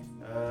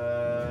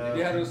 Jadi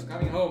harus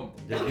coming home.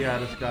 Jadi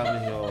harus kami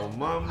home,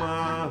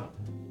 mama.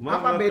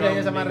 Apa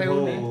bedanya sama coming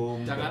reuni?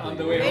 home. Jangan on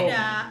the way home.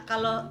 Beda.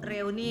 Kalau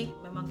reuni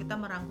memang kita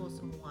merangkul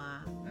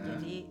semua.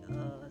 Jadi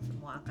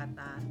semua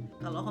angkatan.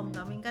 Kalau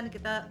homecoming kan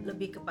kita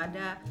lebih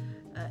kepada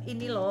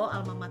ini loh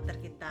alma mater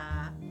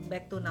kita,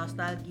 back to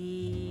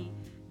nostalgia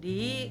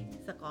di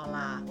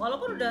sekolah.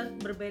 Walaupun udah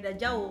berbeda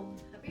jauh.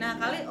 Nah,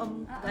 kali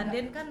Om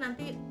Ganden kan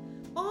nanti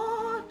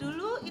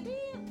dulu ini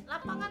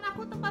lapangan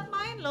aku tempat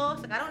main loh.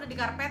 Sekarang udah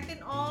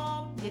dikarpetin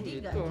Om. Jadi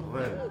enggak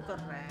Keren.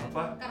 keren.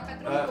 Apa? Karpet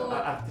rumput.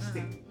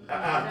 Artistik.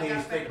 Ada Artistik.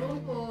 karpet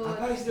rumput.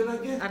 Apa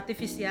istilahnya?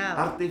 Artifisial.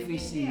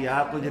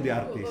 Artifisial, kok jadi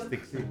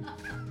artistik sih?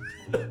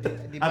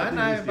 Di mana yang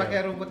Artificial. pakai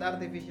rumput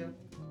artificial?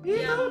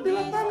 Yang di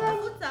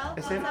futsal.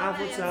 SMA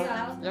futsal.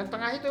 Yang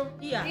tengah itu.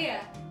 Iya. Iya.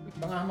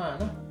 Tengah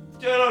mana?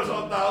 Jangan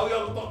so tahu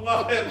yang tengah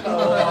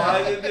tahu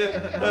aja dia.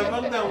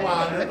 Emang yang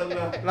mana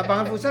tengah?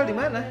 Lapangan futsal di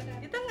mana?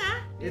 Di tengah.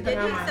 Di Jadi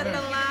tengah mana?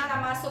 setelah Kita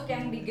masuk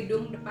yang di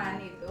gedung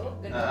depan itu,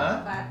 gedung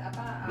depan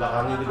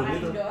Belakangnya gedung lapangan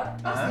itu. indoor,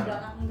 pas di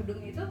belakang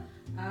gedung itu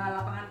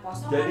lapangan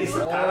kosong. Jadi kan,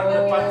 sekarang dulu.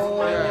 depan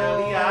rumahnya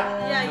lihat,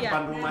 Iya, iya.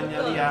 depan rumahnya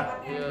Betul. lihat.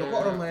 Loh,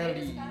 kok rumahnya Jadi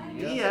di- sekarang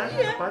Iya,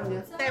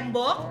 depannya.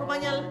 tembok,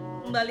 rumahnya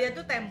Mbak Lia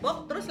tuh tembok,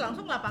 terus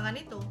langsung lapangan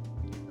itu.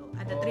 Gitu.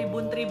 Ada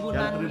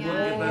tribun-tribunannya. Yang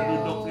tribun kita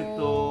duduk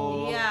itu.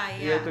 Iya,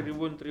 Iya iya.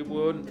 tribun.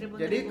 Tribun-tribun.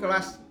 Jadi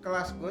kelas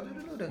gua tuh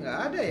dulu udah nggak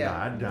ada ya?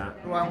 Nggak ada.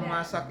 Ruang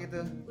masak itu.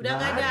 udah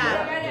nggak ada.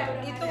 Nggak ada.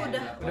 Itu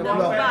udah Udah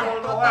berubah, pedol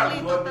doang, totally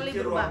gua totally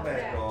pikir berubah. ruang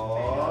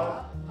pedol.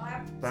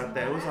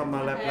 TTU sama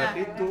lab-lab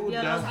Iya, itu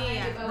udah. biologi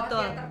ya, Di bawah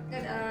betul.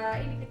 teater,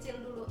 ini kecil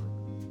dulu.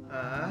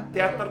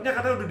 Teaternya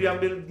katanya udah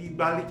diambil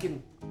dibalikin.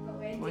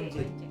 UNJ.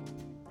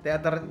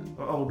 Teater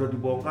Oh, udah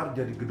dibongkar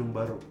jadi gedung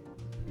baru.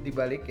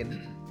 dibalikin.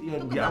 Iya,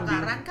 Itu diambil.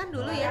 kebakaran kan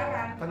dulu ya?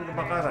 Kan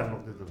kebakaran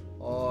waktu itu.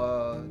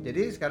 Oh,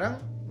 jadi sekarang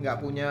nggak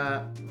punya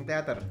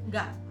teater?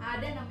 Enggak.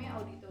 Ada namanya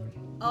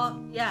auditorium. Oh,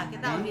 ya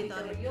kita Di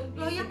auditorium. di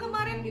Loh, yang gedung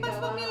kemarin yang di pas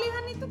bawah-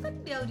 pemilihan itu kan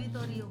di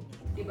auditorium.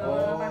 di bawah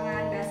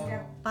lapangan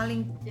basket.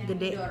 Paling Yang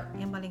gede, indoor.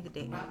 yang paling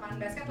gede. Lapangan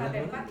basket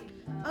lantai 4.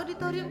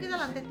 Auditorium kita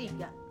lantai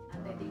 3.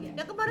 Lantai 3.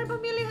 Yang kemarin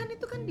pemilihan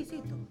itu kan di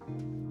situ.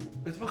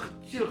 Itu mah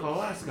kecil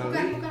kelas kali.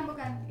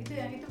 Bukan. Itu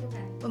yang itu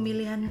bukan.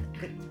 Pemilihan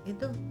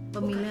itu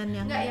pemilihan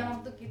yang Enggak, yang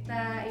waktu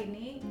kita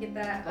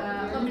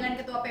pemilihan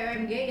ketua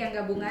PWMG yang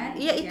gabungan.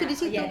 Iya, itu di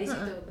situ. Iya, di situ,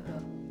 Heeh. betul.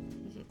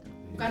 di situ.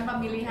 Bukan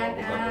pemilihan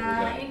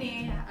Bukan. ini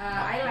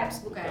iLabs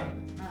bukan.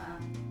 Heeh.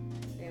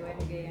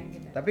 PWMG yang kita.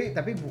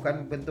 Tapi bukan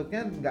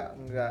bentuknya nggak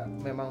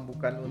memang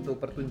bukan untuk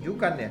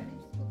pertunjukan ya?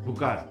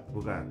 Bukan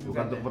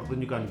untuk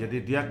pertunjukan. Jadi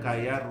dia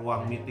kayak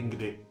ruang meeting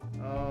gede.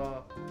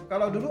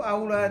 Kalau dulu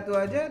aula itu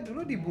aja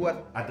dulu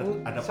dibuat Ada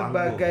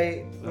sebagai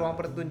panggung. ruang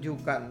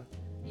pertunjukan.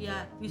 Iya,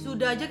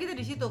 wisuda aja kita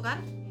di situ kan?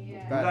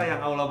 Iya. Enggak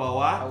yang aula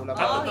bawah, Aula kan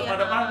bawah. tetap iya.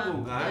 ada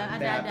panggung kan? Iya,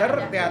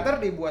 ada, Teater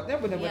dibuatnya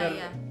benar-benar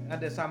Iya,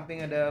 ada samping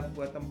ada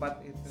buat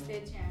tempat itu.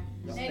 Stage-nya.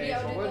 Stage.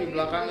 Oh di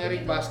belakangnya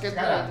ring basket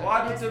Sekarang. kan. Oh,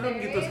 ada celung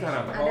gitu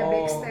sekarang. Ada Oh.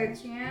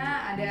 backstage-nya,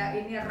 ada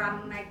ini ramp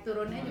naik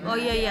turunnya juga. Oh,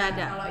 iya,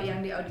 ada. Kalau yang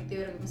di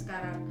auditorium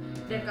sekarang.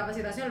 Dan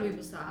kapasitasnya lebih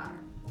besar,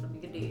 lebih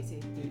gede sih.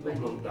 Itu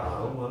belum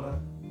tahu malah.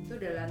 itu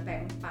udah lantai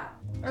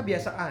 4.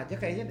 Biasa aja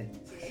kayaknya deh.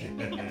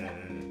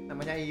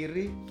 Namanya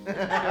iri.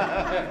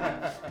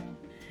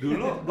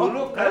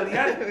 Dulu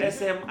kalian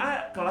SMA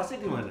kelasnya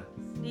di mana?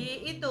 Di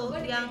itu Gua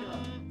di yang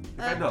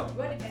Pedol.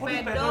 Gue di Oh,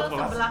 di pedol pedol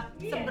kelas? sebelah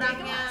Iya,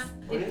 seberangnya.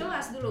 di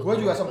kelas dulu. Gua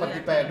juga sempet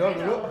di pedol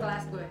dulu.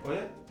 Kelas gue. Oh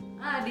ya?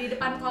 Di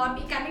depan kolam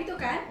ikan itu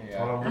kan?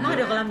 Kalau Emang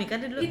ada kolam ikan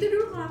dulu? Itu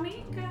dulu kolam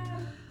ikan.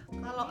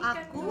 Kalau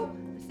aku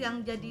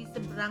yang jadi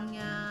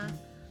seberangnya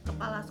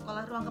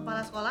ruang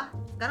kepala sekolah,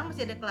 sekarang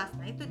masih ada kelas.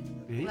 Nah itu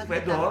kelas kita.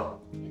 pedol.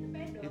 Itu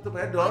pedol. Itu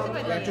pedol. Oh, itu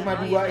pedol. Yang ya? cuma Oh,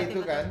 2 iya, itu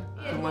berarti kan.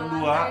 Iya, Cuma 2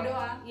 dua. lantai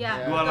doang. Iya.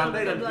 Dua betul,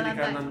 lantai dan dua kiri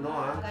lantai. kanan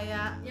doang.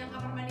 Kayak Yang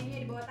kamar mandinya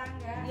di bawah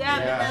tangga. ya Iya.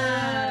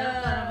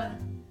 benar.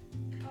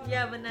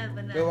 Ya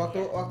benar. Waktu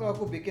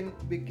aku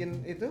bikin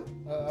itu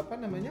apa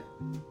namanya?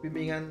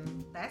 Bimbingan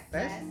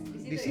Tes.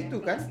 di situ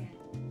kan. kelasnya.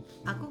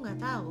 Aku nggak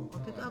tahu.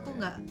 Waktu itu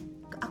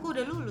aku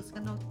udah lulus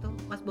kan waktu itu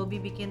Mas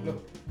Bobby bikin. Loh,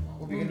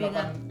 aku bikin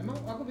Bimbingan. 8. Emang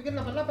aku bikin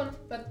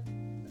 87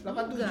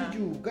 Enggak.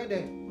 juga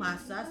deh.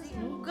 Masa sih?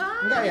 Enggak.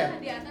 Enggak ya?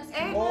 Di atas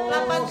Oh,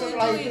 87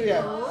 setelah itu ya?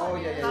 Oh,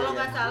 iya, iya, Kalau iya.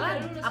 nggak salah,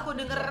 Udah lulus.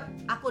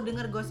 aku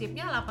denger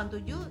gosipnya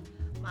 87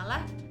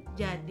 malah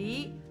jadi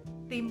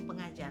tim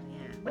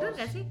pengajarnya. Benar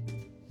nggak sih?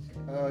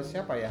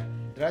 Siapa ya?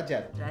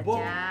 Derajat. Bob,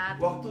 Derajat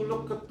waktu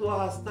lo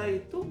ketua Hasta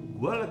itu,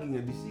 gua lagi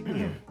nggak di sini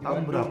ya.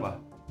 Tahun berapa?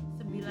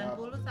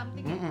 90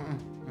 something.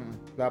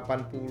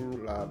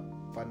 88,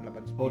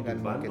 89 Oh di mungkin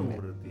Bandung ya.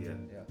 berarti ya.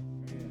 Ya.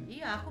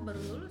 Iya, aku baru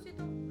lulus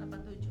itu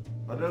 87.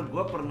 Padahal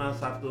gua pernah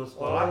satu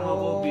sekolah sama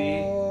Bobby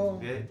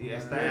di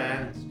STN.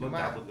 Gua Cuma-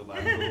 cabut ke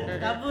Bandung.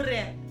 Kabur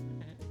ya?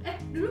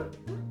 dulu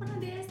emang pernah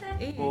di STN?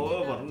 Iya. Oh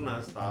pernah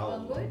Bang setahun.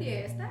 gue di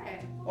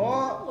STN.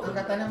 Oh,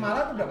 angkatannya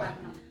Malah tuh berapa?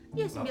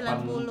 Iya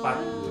 90. 84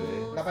 gue.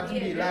 89.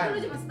 Iya, dulu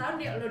cuma setahun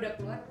dia lo udah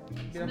keluar.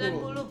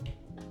 90.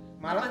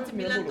 Malah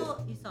 89 tuh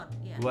 90. Ison,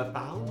 iya. 2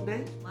 tahun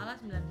deh. Malah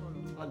 90.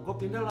 Gua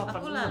pindah 86.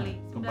 Aku lali.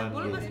 ke 90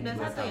 Bandung. pas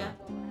 91 ya?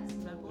 Kelas.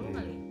 90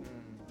 kali.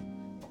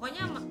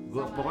 Pokoknya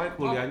Gua pokoknya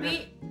kuliahnya Opi.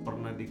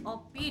 pernah di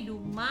Opi,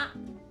 Duma,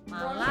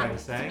 Malah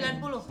Sengseng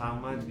 90.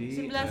 sama di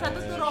 91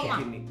 tuh Roma.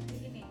 Cikini.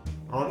 Ini.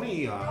 Roni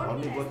ya,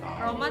 Roni gua tahu.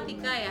 Roma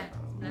Tika ya?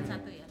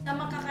 91 ya?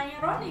 Sama kakaknya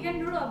Roni kan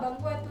dulu abang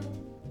gue tuh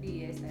di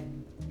STN.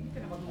 Ini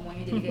kenapa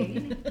ngomongnya jadi kayak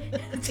gini?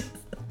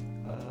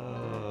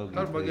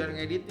 Ntar bagian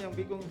ngeditnya yang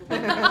bingung tuh.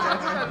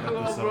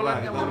 Terserah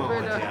Obrolannya kita mau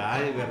berbeda. baca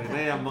aja biar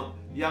ini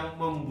yang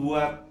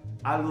membuat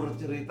alur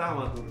cerita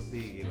sama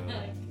Tursi gitu.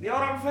 Dia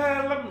orang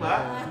film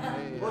mbak,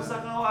 gak usah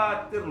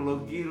khawatir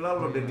lo, gila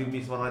lo Deddy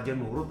Miswar aja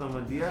nurut sama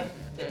dia.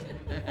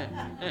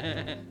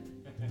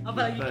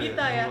 Apalagi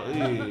kita ya?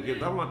 Iya,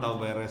 kita mah tahu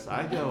beres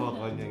aja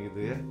pokoknya gitu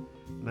ya.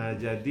 Nah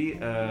jadi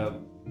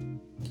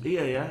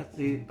iya ya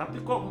sih, tapi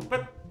kok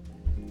Pet,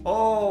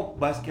 oh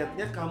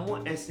basketnya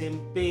kamu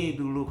SMP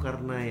dulu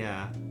karena ya.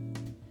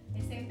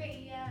 SMP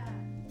iya.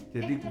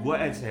 Jadi gua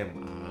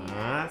SMA,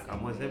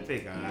 kamu SMP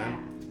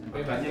kan?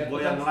 Makanya basket gua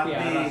itu yang kan ngelatih.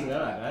 Tiara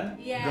segala kan?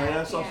 Iya. Gaya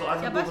sosokan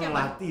Siapa, gua siapa?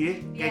 ngelatih ya,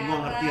 kayak gua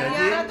ngerti Tiara. aja.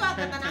 Tiara tuh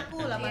angkatan aku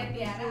Iya, 87.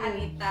 Tiara,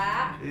 Anita,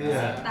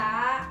 Iya. Sita,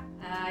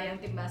 yang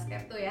tim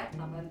basket tuh ya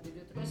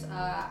 87 terus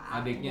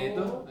Adiknya aku,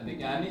 itu,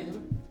 adiknya Ani itu.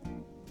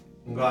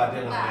 Enggak, dia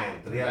nggak Enggak. main,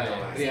 Tria nggak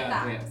main.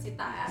 Tria.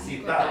 Sita,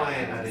 Sita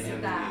main, adiknya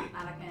Sita, Lili.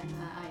 anaknya,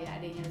 ya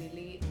adiknya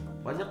Lili.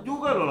 Banyak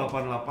juga loh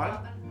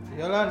 88.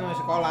 Iyalah namanya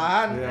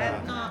sekolahan. Iya.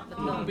 Retno, betul.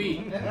 Upi.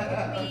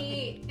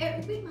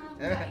 Upi malah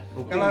enggak.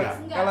 Upi Kalau nggak?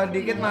 kalau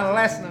dikit mah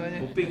les namanya.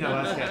 Upi nggak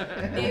basket.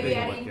 Upi Dewi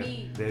nggak Arimbi.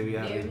 basket. Dewi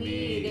Arimbi.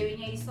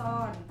 Dewinya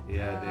Ison.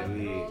 Iya,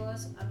 Dewi.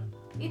 Terus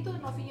itu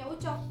Novinya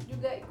Ucok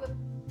juga ikut.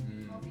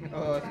 Novinya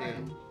Oh Ucok.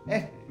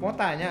 sih. Mau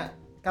tanya,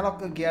 kalau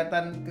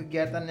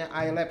kegiatannya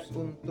iLabs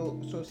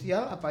untuk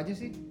sosial apa aja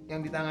sih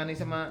yang ditangani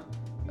sama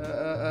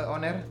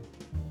Oner?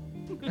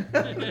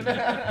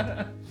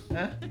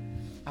 Hah?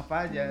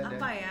 Apa aja ada?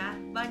 Apa ya?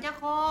 Banyak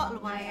kok,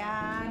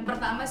 lumayan. Yang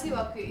pertama sih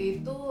waktu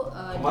itu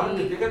Kemarin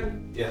di dia kan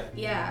ya.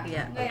 Iya,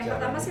 Iya. enggak yang Acara.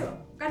 pertama sih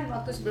kan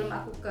waktu sebelum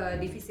aku ke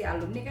divisi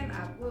alumni kan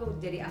aku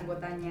jadi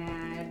anggotanya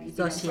di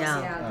bidang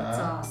Sosial. sosial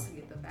sos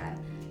gitu kan.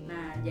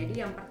 Nah,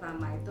 jadi yang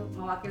pertama itu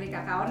mewakili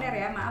Kakak Oner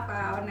ya, maaf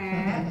Kak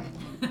Oner.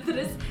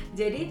 Terus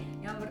jadi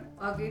yang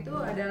waktu itu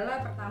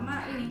adalah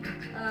pertama ini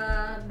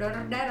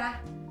donor darah.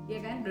 Ya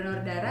kan,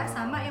 donor darah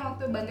sama yang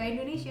waktu Bangga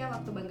Indonesia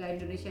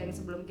yang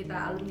sebelum kita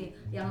alumni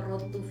yang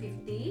Road to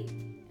 50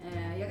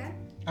 ya kan?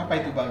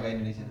 Apa itu Bangga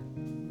Indonesia?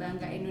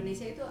 Bangga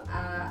Indonesia itu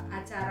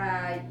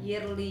acara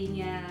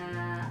yearly-nya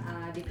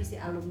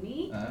divisi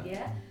alumni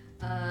ya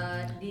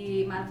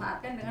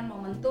dimanfaatkan dengan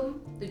momentum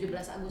 17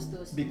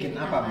 Agustus. Bikin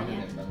Jadi apa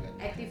namanya maksudnya Bangga?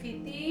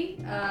 activity,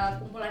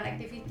 kumpulan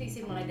activity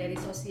sih mulai dari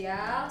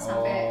sosial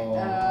sampai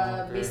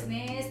oke.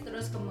 bisnis,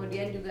 terus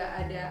kemudian juga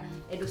ada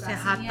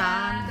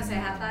edukasinya,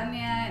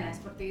 kesehatannya, nah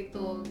seperti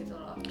itu gitu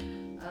loh.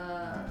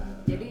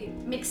 Jadi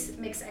mix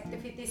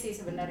activity sih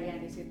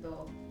sebenarnya di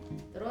situ.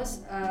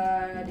 Terus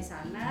di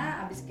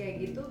sana abis kayak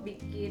gitu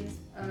bikin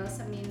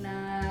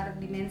seminar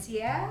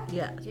demensia,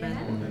 Iya, ya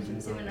kan?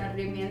 Seminar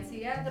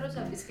demensia. Terus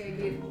abis kayak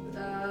gitu,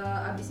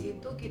 abis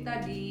itu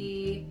kita di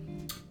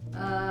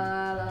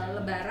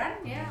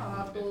Lebaran ya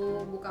waktu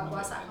buka buka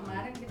puasa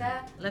kemarin kita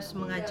Les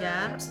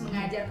mengajar.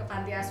 mengajar ke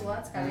panti asuhan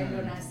sekalian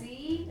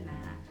donasi.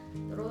 Nah,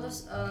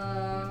 terus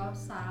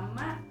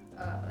sama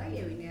lagi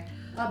ya Win ya.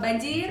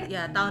 Banjir.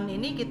 Ya, tahun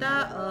ini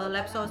kita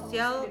lab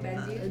sosial,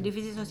 Banjir.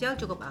 divisi sosial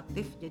cukup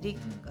aktif. Jadi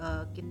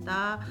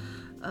kita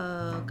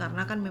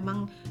karena kan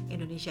memang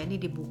Indonesia ini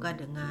dibuka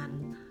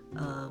dengan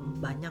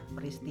banyak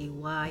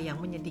peristiwa yang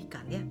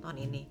menyedihkan ya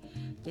tahun ini.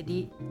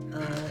 Jadi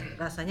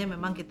rasanya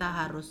memang kita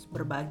harus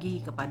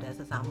berbagi kepada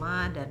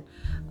sesama dan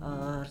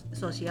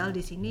sosial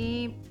di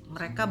sini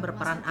mereka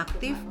berperan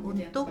aktif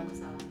untuk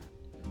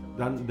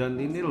Dan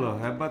ini loh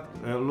hebat,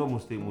 lo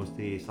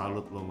mesti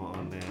salut lo sama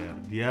Oner.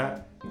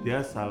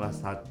 Dia salah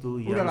satu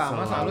Udah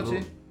lama salut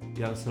sih.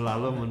 yang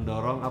selalu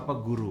mendorong apa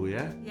guru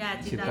ya. Ya,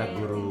 Cinta Cinta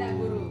guru.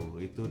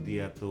 Guru. Itu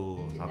dia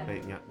tuh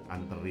sampai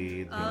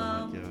nganterin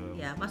segala macam.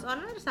 ya Mas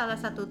Oner salah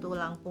satu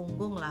tulang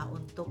punggung lah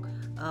untuk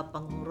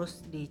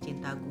pengurus di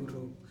Cinta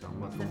Guru.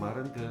 Sama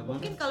kemarin ke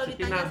Mungkin kalau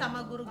ditanya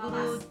sama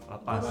guru-guru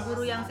Lapas.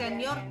 guru-guru yang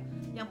senior,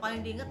 yang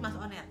paling diinget Mas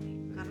Oner nih,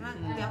 karena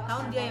tiap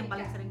tahun dia yang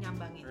paling sering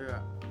nyambangin. Iya,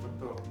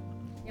 betul.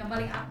 Yang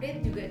paling update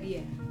juga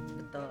dia.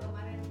 Betul.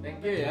 Kemarin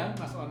Thank you ya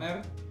Mas Oner.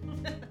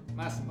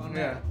 Mas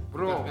Oner.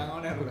 Bro. Bukan Kang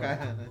Oner.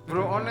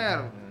 Bro Oner.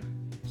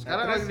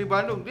 Sekarang lagi di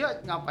Bandung. Dia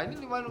ngapain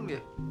di Bandung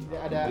dia? Dia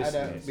ada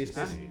Bisnis.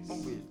 bisnis. Oh,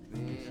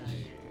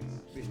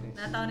 bisnis.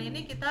 Nah, tahun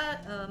ini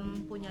kita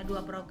punya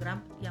 2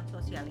 program yang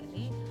sosial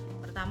ini.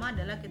 Pertama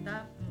adalah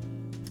kita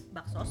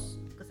baksos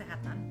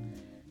kesehatan.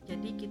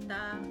 Jadi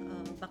kita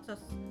baksos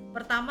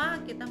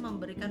pertama kita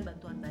memberikan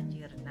bantuan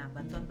banjir. Nah,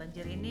 bantuan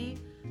banjir ini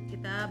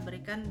kita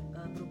berikan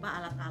berupa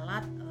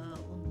alat-alat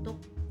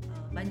untuk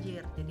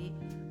banjir.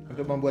 Jadi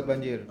Untuk membuat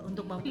banjir.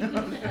 untuk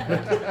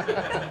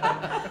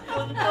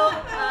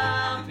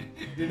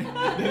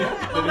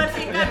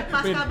membersihkan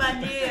pasca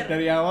banjir.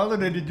 Dari awal tuh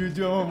udah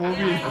dijuju sama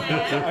Bobby. Iya,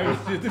 iya. Habis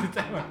itu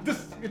ditembak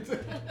terus gitu.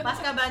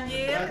 Pasca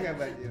banjir. Agak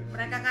banjir.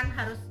 Mereka kan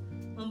harus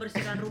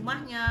membersihkan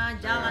rumahnya,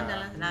 jalan.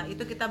 Nah,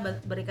 itu kita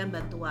berikan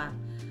bantuan.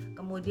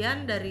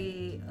 Kemudian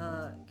dari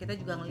kita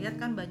juga ngelihat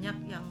kan banyak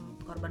yang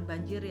korban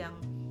banjir yang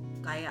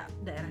kayak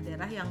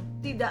daerah-daerah yang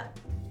tidak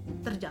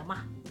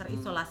terjamah,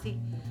 terisolasi.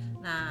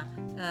 Nah,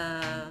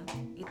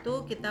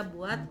 itu kita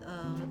buat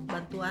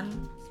bantuan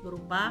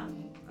berupa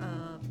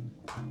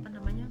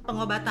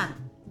pengobatan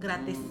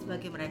gratis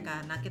bagi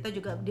mereka. Nah, kita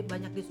juga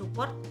banyak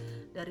disupport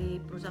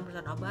dari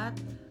perusahaan-perusahaan obat,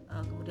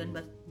 kemudian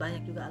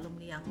banyak juga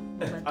alumni yang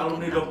membantu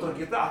Alumni kita. dokter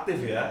kita aktif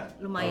ya.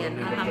 Lumayan,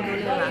 Alumni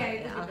alhamdulillah. Oh, iya,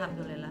 itu Ya, juga.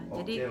 alhamdulillah. Oke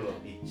Jadi loh,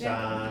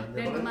 Ican.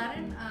 dan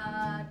kemarin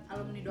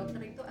alumni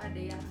dokter itu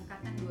ada yang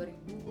angkatan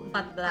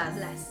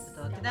 14.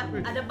 Betul. Kita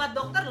ada 4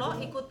 dokter loh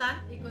ikutan.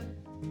 ikut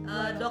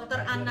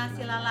Dokter Anna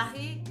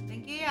Silalahi,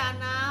 thank you ya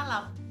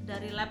Anna,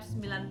 dari lab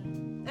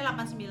 89.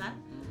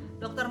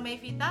 Dokter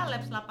Mevita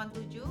lab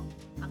 87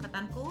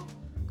 angkatanku.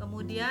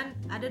 Kemudian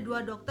ada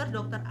 2 dokter,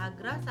 dokter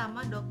Agra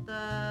sama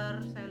dokter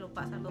saya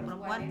lupa satu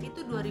perempuan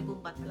itu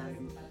 2014.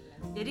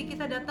 Jadi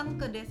kita datang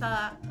ke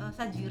desa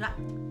Sajira,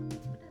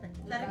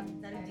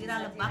 dari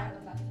Jira Lebak.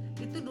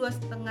 Itu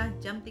 2,5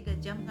 jam, 3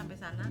 jam sampai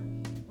sana.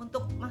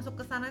 Untuk masuk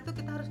ke sana itu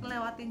kita harus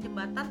ngelewatin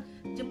jembatan.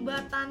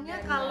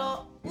 Jembatannya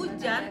kalau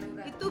hujan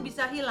itu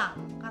bisa hilang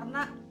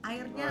karena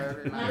airnya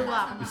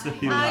meluap. Bisa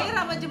hilang. Air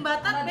sama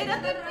jembatan beda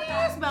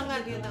tipis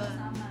banget gitu.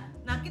 sama.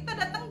 Nah, kita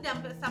datang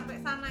sampai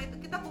sana itu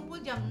kita kumpul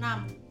jam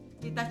 6.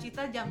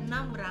 Cita-cita jam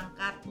 6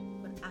 berangkat.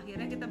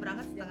 Akhirnya kita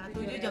berangkat setengah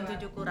 7, jam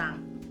 7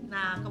 kurang.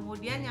 Nah,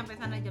 kemudian nyampe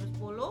sana jam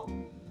 10.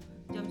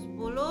 Jam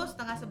 10,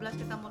 setengah 11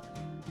 kita mulai.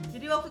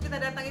 Jadi waktu kita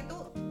datang itu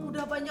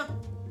udah banyak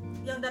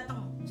yang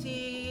datang, si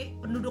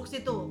penduduk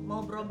situ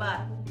mau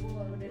berobat.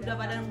 Udah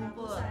pada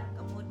ngumpul.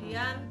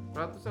 Kemudian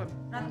Ratusan.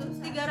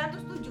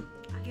 307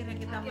 akhirnya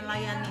kita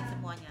melayani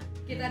semuanya.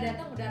 Kita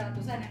datang udah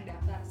ratusan yang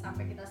daftar,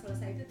 sampai kita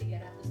selesai itu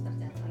 300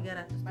 tercatat.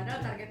 300. Padahal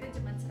targetnya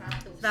cuma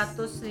 100.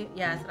 100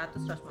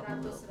 150.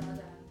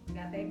 100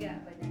 nggak tega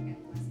banyak yang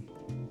masih.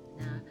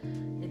 Nah,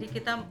 jadi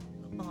kita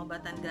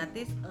pengobatan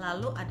gratis,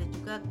 lalu ada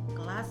juga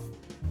kelas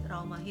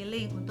trauma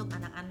healing untuk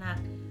anak-anak.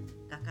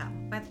 Kakak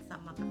Pet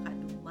sama Kakak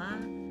Duma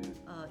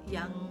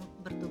yang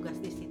bertugas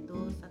di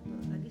situ. Satu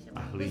lagi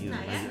siapa? Ahlinya Husna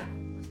ya. banyak.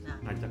 Husna.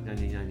 Ngajak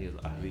nyanyi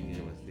tuh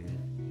ahlinya pastinya.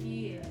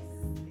 Yes.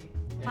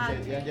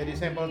 Yang jadi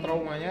sampel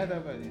traumanya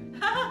atau apa?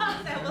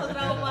 Sampel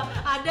trauma.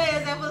 Ada ya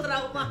sampel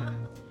trauma.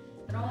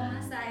 Trauma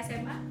masa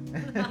SMA.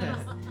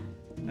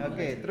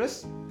 Oke,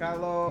 terus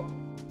kalau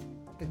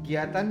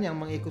kegiatan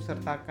yang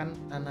mengikutsertakan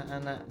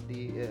anak-anak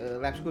di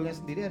lab schoolnya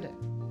sendiri ada?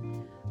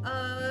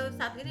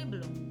 Saat ini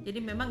belum. Jadi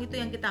memang itu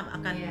yang kita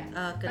akan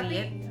Iya.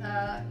 create.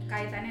 Tapi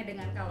kaitannya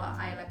dengan kalau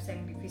iLabs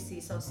yang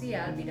divisi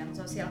sosial, bidang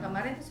sosial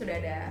kemarin itu sudah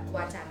ada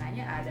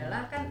wacananya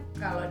adalah kan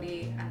kalau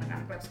di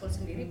anak-anak lab school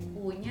sendiri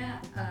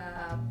punya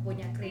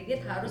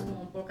kredit harus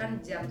mengumpulkan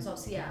jam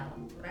sosial.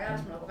 Mereka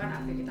harus melakukan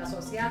aktivitas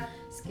sosial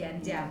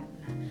sekian jam.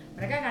 Nah,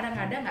 mereka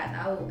kadang-kadang nggak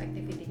tahu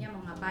aktivitinya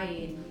mau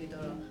ngapain gitu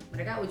loh.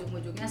 Mereka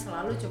ujung-ujungnya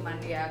selalu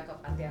cuman ya ke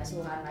panti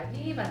asuhan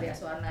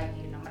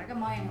lagi. Nah, mereka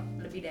mau yang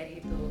lebih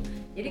dari itu.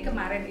 Jadi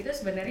kemarin itu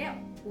sebenarnya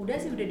udah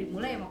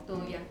dimulai waktu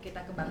yang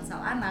kita ke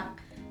Bangsal Anak.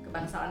 Ke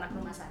bangsal anak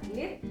rumah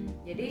sakit.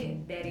 Jadi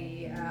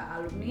dari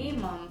alumni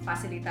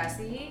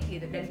memfasilitasi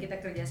gitu, dan kita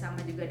kerjasama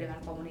juga dengan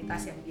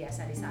komunitas yang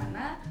biasa di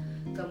sana.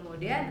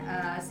 Kemudian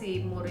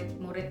si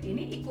murid-murid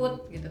ini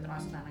ikut gitu,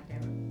 termasuk anaknya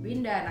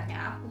Winda, anaknya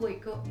aku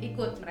ikut.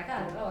 Mereka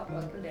adalah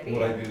wakil-wakil dari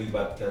Mulai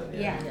dilibatkan ya.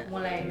 Iya,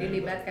 mulai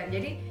dilibatkan.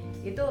 Jadi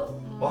itu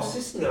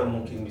OSIS nggak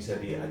mungkin bisa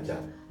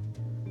diajak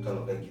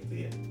kalau kayak gitu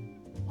ya.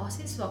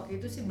 OSIS waktu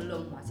itu sih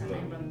belum, wacana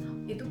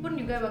belum. Itu pun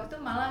juga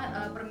waktu malah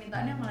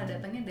permintaannya malah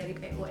datangnya dari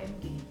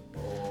POMG.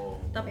 Oh.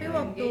 Tapi POMG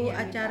waktu yang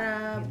acara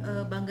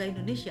minta, Bangga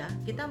Indonesia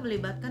kita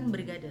melibatkan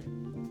brigade.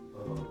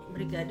 Oh, oke.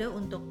 Brigade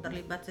untuk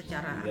terlibat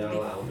secara aktif.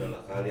 Iyalah,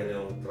 udahlah kalian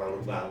yang terlalu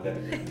bangga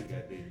dengan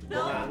brigade itu.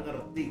 Gua nggak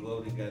ngerti gua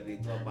brigade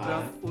itu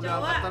apaan. Udah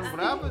Jawa. angkatan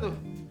berapa tuh?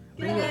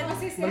 Brigade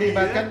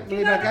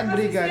Melibatkan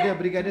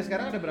brigade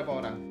sekarang ada berapa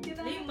orang?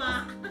 Kita 5.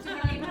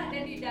 cuma 5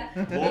 dan tidak.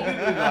 Bobby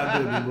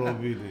brigade nih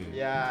Bobby nih.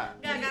 Ya,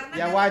 Nggak, karena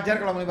ya kan- wajar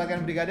kalau melibatkan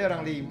brigade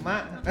orang 5.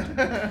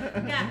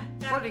 Enggak,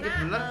 Kok dikit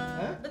bener?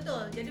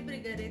 betul. Jadi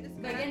brigade itu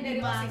sekarang Bagian dari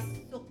OSIS.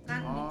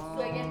 dimasukkan Oh.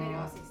 Bagian dari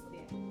OSIS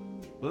dia.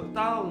 Lo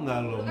tahu nggak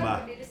lo Lu kan Mbak?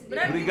 berdiri sendiri.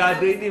 Berarti-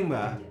 Brigade ini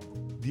Mbak,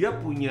 dia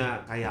punya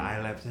kayak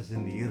iLabs-nya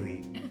sendiri.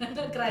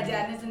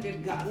 Kerajaannya sendiri.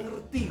 Nggak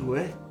ngerti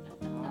gue.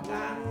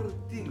 Nggak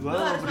ngerti gue Lu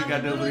sama harus masuk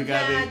dulu brigade-brigade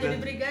aja itu. jadi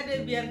brigade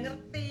biar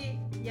ngerti.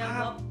 Ya,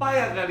 Bob. Apa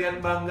yang kalian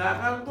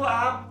banggakan tuh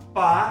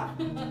apa?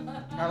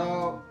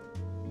 Kalau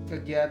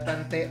kegiatan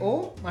TO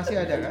masih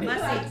ada kan?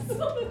 Masih.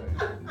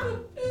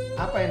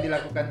 Apa yang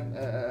dilakukan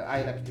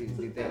iLabs di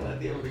TO?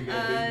 Tadi yang brigade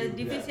juga.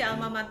 Divisi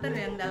alma mater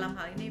yang dalam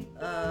hal ini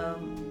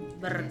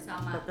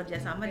Bekerjasama. bekerja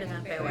sama dengan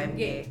Dengan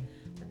POMG.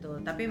 Betul.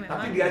 Tapi memang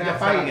Tapi diajak Ngapain?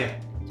 sekarang ya?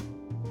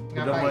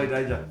 Udah Ngapain? mulai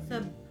diajak.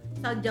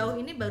 sejauh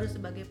ini baru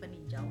sebagai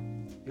peninjau.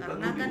 Ya,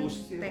 Karena kan kan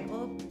diusir.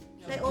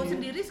 TO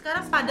sendiri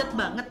sekarang padat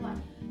banget.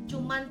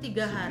 Cuman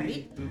 3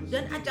 hari Sedih,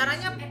 dan terus.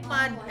 acaranya enggak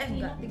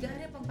 3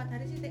 hari apa 4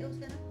 hari sih TO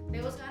sekarang?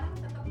 Teo sekarang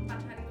tetap 4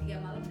 hari 3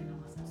 malam di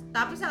rumah sakit.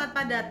 Tapi sangat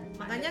padat.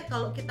 Makanya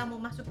kalau kita mau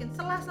masukin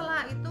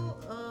sela-sela itu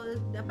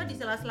di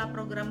sela-sela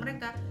program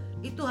mereka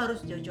itu harus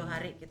jauh-jauh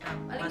hari kita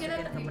Paling kita masukin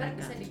ke terlibat mereka.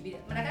 bisa di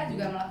bidang. Mereka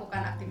juga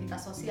melakukan aktivitas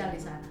sosial di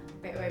sana,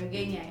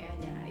 POMG-nya ya.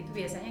 Nah, itu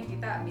biasanya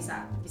kita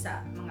bisa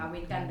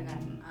mengawinkan dengan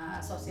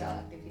sosial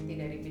activity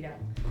dari bidang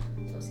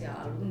sosial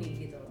alumni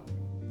gitu loh.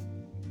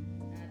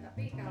 Nah,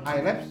 tapi kalau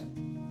iLabs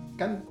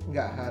kan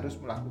nggak harus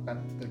melakukan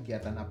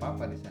kegiatan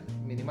apa-apa di sana.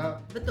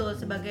 Minimal Betul,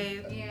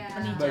 sebagai Iya.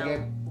 peninjau. sebagai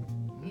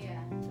iya,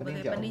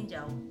 Sebagai peninjau.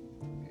 peninjau.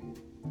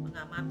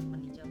 Pengamat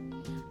peninjau.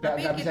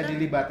 Nggak bisa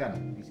dilibatkan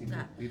di situ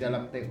Nggak. di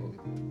dalam TO.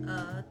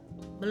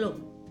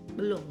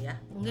 belum ya.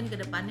 Mungkin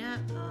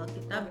kedepannya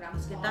kita Program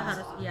sekolah,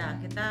 harus soal. ya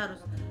kita harus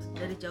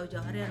dari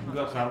jauh-jauh hari harus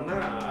Juga karena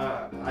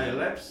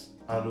iLabs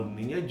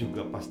alumninya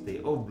juga pas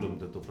TO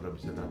belum tentu pernah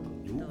bisa datang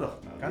juga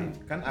Kan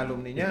kali. kan Ini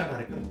alumninya kan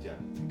hari kerja.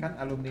 kan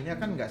alumninya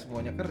kan nggak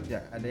semuanya kerja.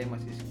 Ada yang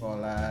masih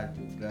sekolah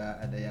juga,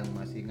 ada yang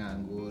masih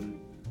nganggur.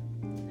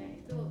 nah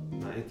itu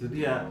Nah itu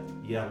dia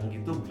yang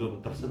itu belum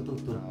tersentuh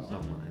tuh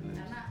sama iLabs.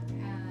 karena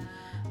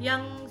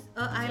yang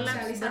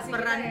iLabs Sosialisasi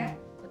berperan kita ya.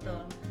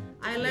 betul.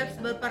 iLabs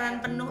berperan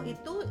penuh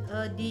itu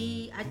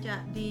di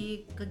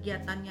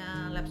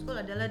kegiatannya Lab School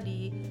adalah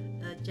di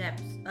jazz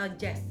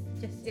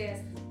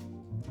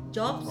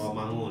jobs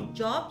Romangun.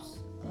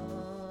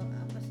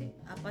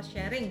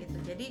 sharing gitu.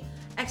 Jadi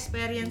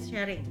experience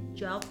sharing,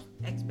 job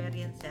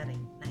experience sharing.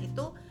 Nah,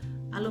 itu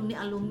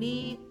alumni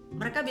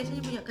mereka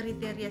biasanya punya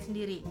kriteria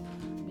sendiri.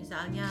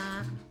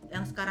 Misalnya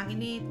yang sekarang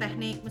ini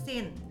teknik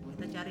mesin,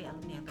 kita cari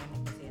alumni yang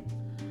teknik mesin.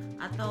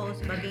 Atau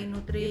sebagai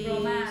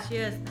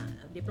nutritious,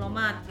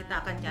 diplomat kita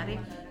akan cari.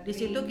 Di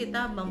situ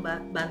kita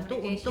membantu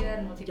untuk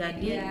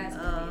jadi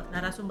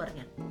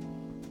narasumbernya.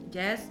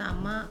 Jazz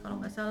sama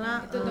kalau nggak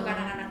salah itu untuk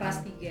anak-anak kelas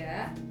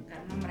 3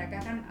 karena mereka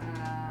kan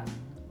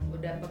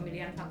udah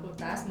pemilihan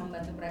fakultas,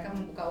 membantu mereka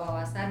membuka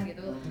wawasan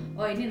gitu.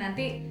 Oh ini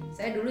nanti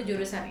saya dulu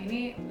jurusan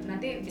ini,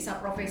 nanti bisa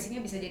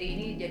profesinya bisa jadi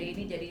ini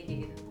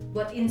gitu.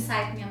 Buat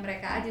insight-nya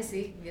mereka aja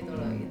sih gitu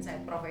loh,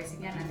 insight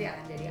profesinya nanti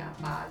akan jadi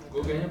apa gitu.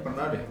 Gue kayaknya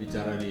pernah deh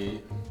bicara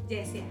di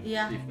Jazz ya.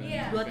 iya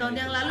Iya. 2 tahun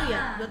yang lalu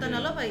ya 2 tahun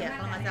lalu apa ya Pernah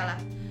kalau nggak kan ya? salah.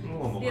 Lu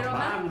ngomong Di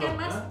Romangun apaan kan, lo?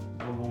 Mas? Hah?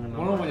 Ngomongin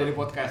Mau lo mau apa? jadi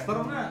podcaster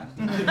nggak?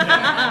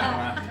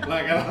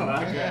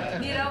 Olahraga.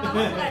 Di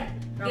Romangun kan?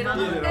 Di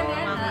Romangun kan ya?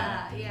 Romangun.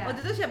 Nah, iya. Waktu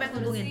itu siapa yang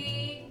hubungin? Susi,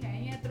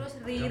 kayaknya terus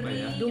Siapa ya?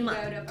 Riri Duma.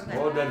 juga udah pernah.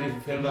 Oh dari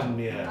film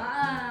dia.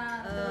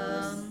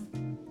 Terus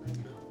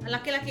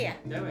Laki-laki ya?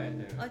 Cewek.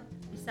 Oh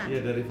bisa. Iya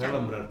dari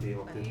film berarti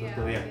waktu itu Iya,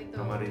 tuh ya waktu itu.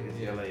 sama Riri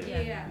Sela ya.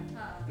 iya.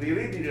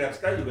 Riri di Lab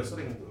Sky juga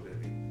sering tuh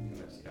Riri di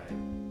Lab Sky.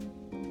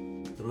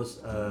 Terus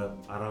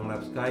orang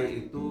Lab Sky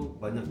itu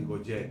banyak di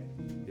Gojek.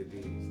 Jadi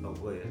setahu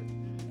gue ya.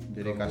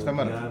 Jadi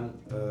customer. Kemudian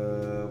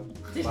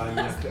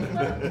banyak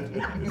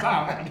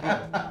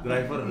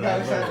driver Nggak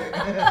usah.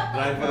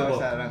 Nggak Bob.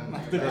 usah orang.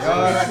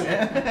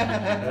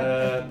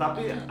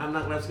 Tapi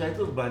anak Lab Sky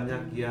itu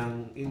banyak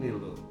yang ini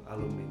loh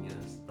alumninya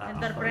startup.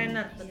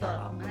 Entrepreneur betul.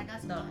 Startup. Mereka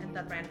betul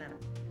entrepreneur.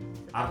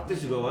 Artis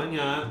juga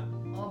banyak.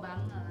 Oh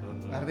banget.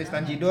 Artis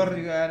Tanjidor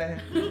juga ada.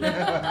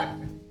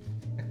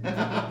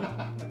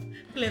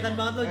 Kelihatan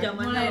banget tuh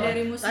zamannya Mulai loh.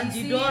 dari musisi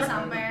Tanjidor.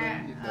 sampai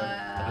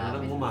mana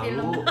Film. mau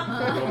malu,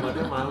 belum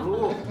ada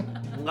malu,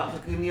 nggak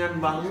kekinian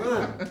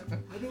banget.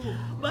 Aduh.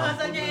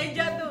 Bahasanya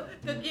Eja tuh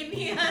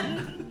kekinian.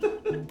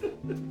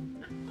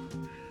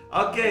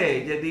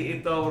 Oke, jadi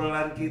itu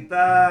obrolan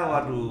kita.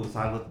 Waduh,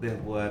 salut deh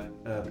buat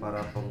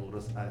para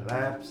pengurus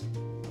iLabs,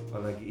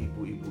 apalagi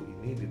ibu-ibu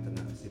ini di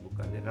tengah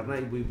kesibukannya.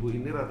 Karena ibu-ibu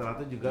ini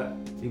rata-rata juga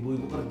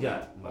ibu-ibu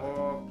kerja, Mbak.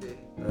 Oke.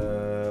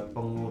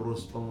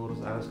 Pengurus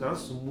iLabs sekarang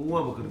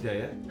semua bekerja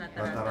ya,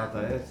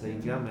 rata-rata ya,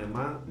 sehingga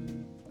memang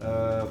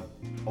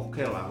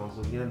oke lah,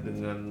 maksudnya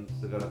dengan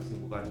segala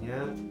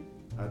kesibukannya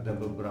ada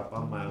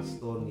beberapa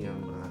milestone yang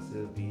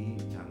berhasil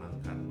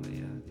dicanangkan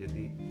ya.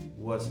 Jadi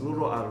buat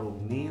seluruh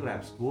alumni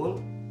Lab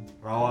School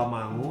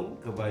Rawamangun,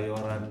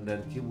 Kebayoran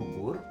dan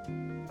Cibubur,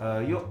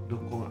 yuk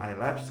dukung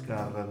iLabs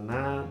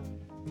karena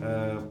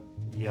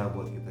ya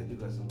buat kita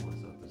juga semua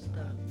suatu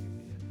saat gitu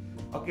ya.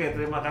 Oke,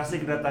 terima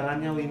kasih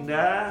kedatangannya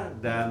Winda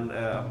dan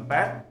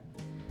Empet.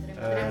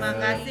 Terima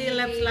kasih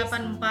Labs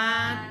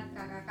 84.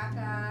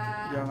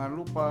 Kakak-kakak. Jangan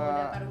lupa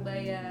Pemuda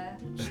Parubaya.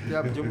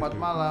 setiap Jumat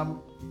malam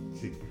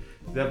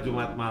Setiap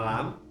Jumat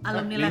malam,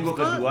 Alumni minggu Lab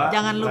School, kedua,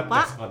 jangan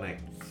lupa Labcast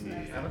Connect.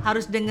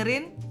 harus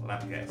dengerin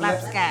Labcast.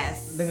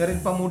 Labscast. Dengerin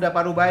Pemuda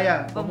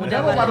Parubaya.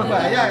 Pemuda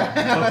Parubaya.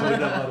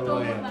 Pemuda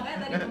Parubaya. Makanya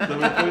tadi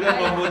Sebetulnya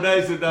pemuda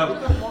yang sudah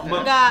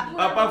Enggak.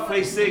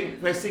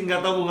 facing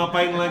nggak tahu mau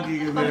ngapain lagi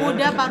gitu.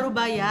 Pemuda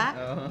Parubaya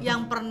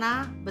yang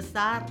pernah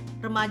besar,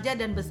 remaja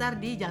dan besar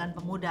di Jalan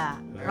Pemuda.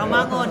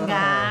 Romangun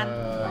kan?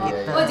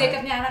 Gitu. Oh,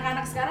 jaketnya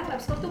anak-anak sekarang lab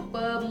school tuh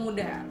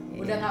pemuda.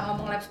 Udah nggak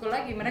ngomong lab school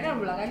lagi, mereka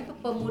belakangnya tuh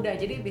pemuda.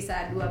 Jadi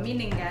bisa dua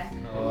meaning kan.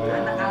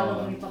 Anak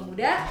alumni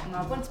pemuda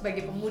maupun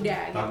sebagai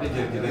pemuda Tapi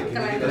gitu. jadi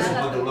Keren kita banget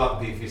semua tuh. dulu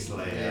aktivis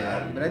lah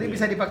ya. Berarti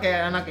bisa dipakai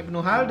anak Ibnu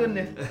Haldun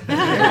ya.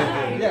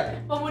 Iya.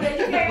 Pemuda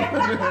juga ya.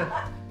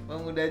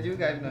 Pemuda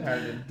juga Ibnu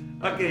Haldun.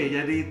 Oke,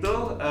 jadi itu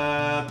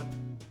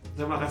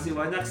terima kasih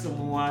banyak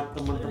semua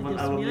teman-teman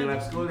alumni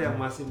Lab School yang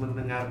masih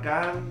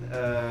mendengarkan.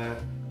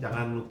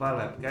 Jangan lupa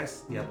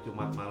Labcast setiap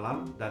Jumat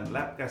malam dan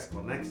Labcast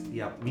Connect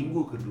setiap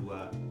minggu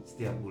kedua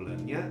setiap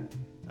bulannya.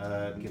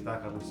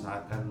 Kita akan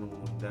usahakan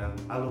mengundang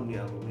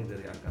alumni-alumni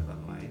dari angkatan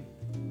lain.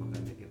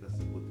 Makanya kita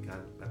sebutkan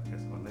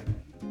Labcast Connect.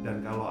 Dan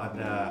kalau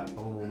ada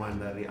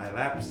pengumuman dari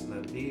iLabs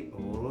nanti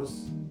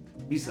pengurus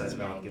bisa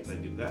lewat kita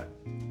juga.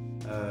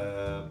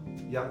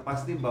 Yang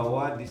pasti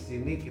bahwa di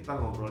sini kita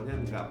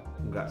ngobrolnya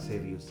nggak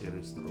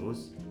serius-serius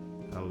terus.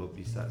 Kalau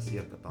bisa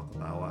siap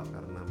ketawa-ketawa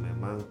karena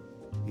memang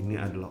ini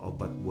adalah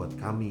obat buat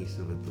kami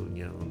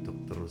sebetulnya untuk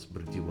terus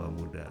berjiwa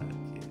muda.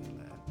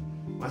 Gila.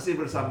 Masih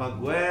bersama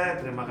gue,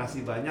 terima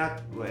kasih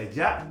banyak. Gue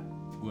Eja.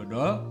 Gue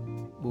Dol.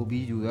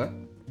 Bobby juga.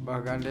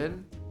 bahkan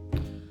Den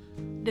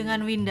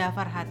Dengan Winda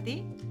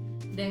Farhati.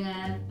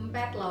 Dengan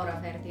Empet Laura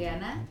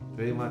Fertiana.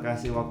 Terima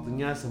kasih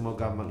waktunya,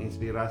 semoga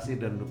menginspirasi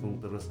dan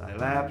dukung terus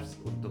iLabs.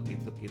 Untuk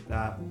itu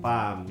kita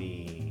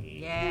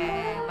pamit.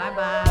 Yeah,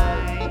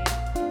 bye-bye.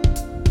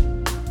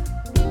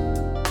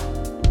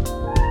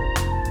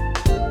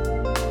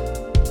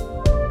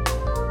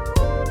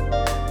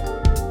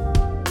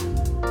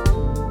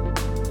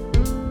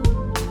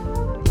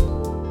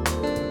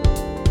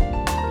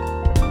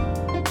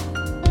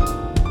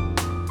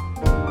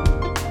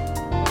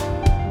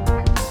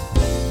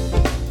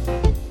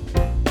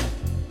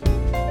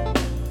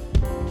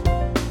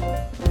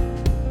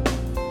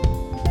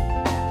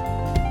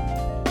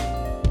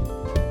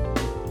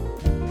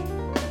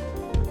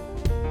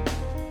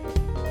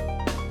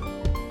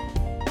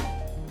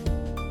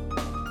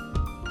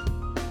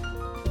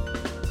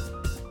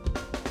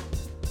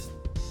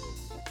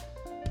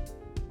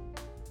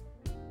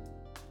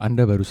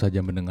 Anda baru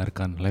saja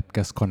mendengarkan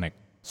Labcast Connect,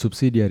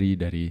 subsidiari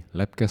dari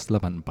Labcast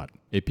 84,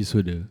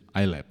 episode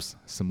iLabs,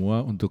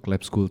 semua untuk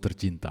Lab School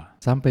tercinta.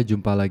 Sampai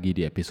jumpa lagi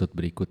di episode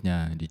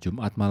berikutnya di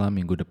Jumat malam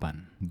minggu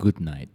depan. Good night.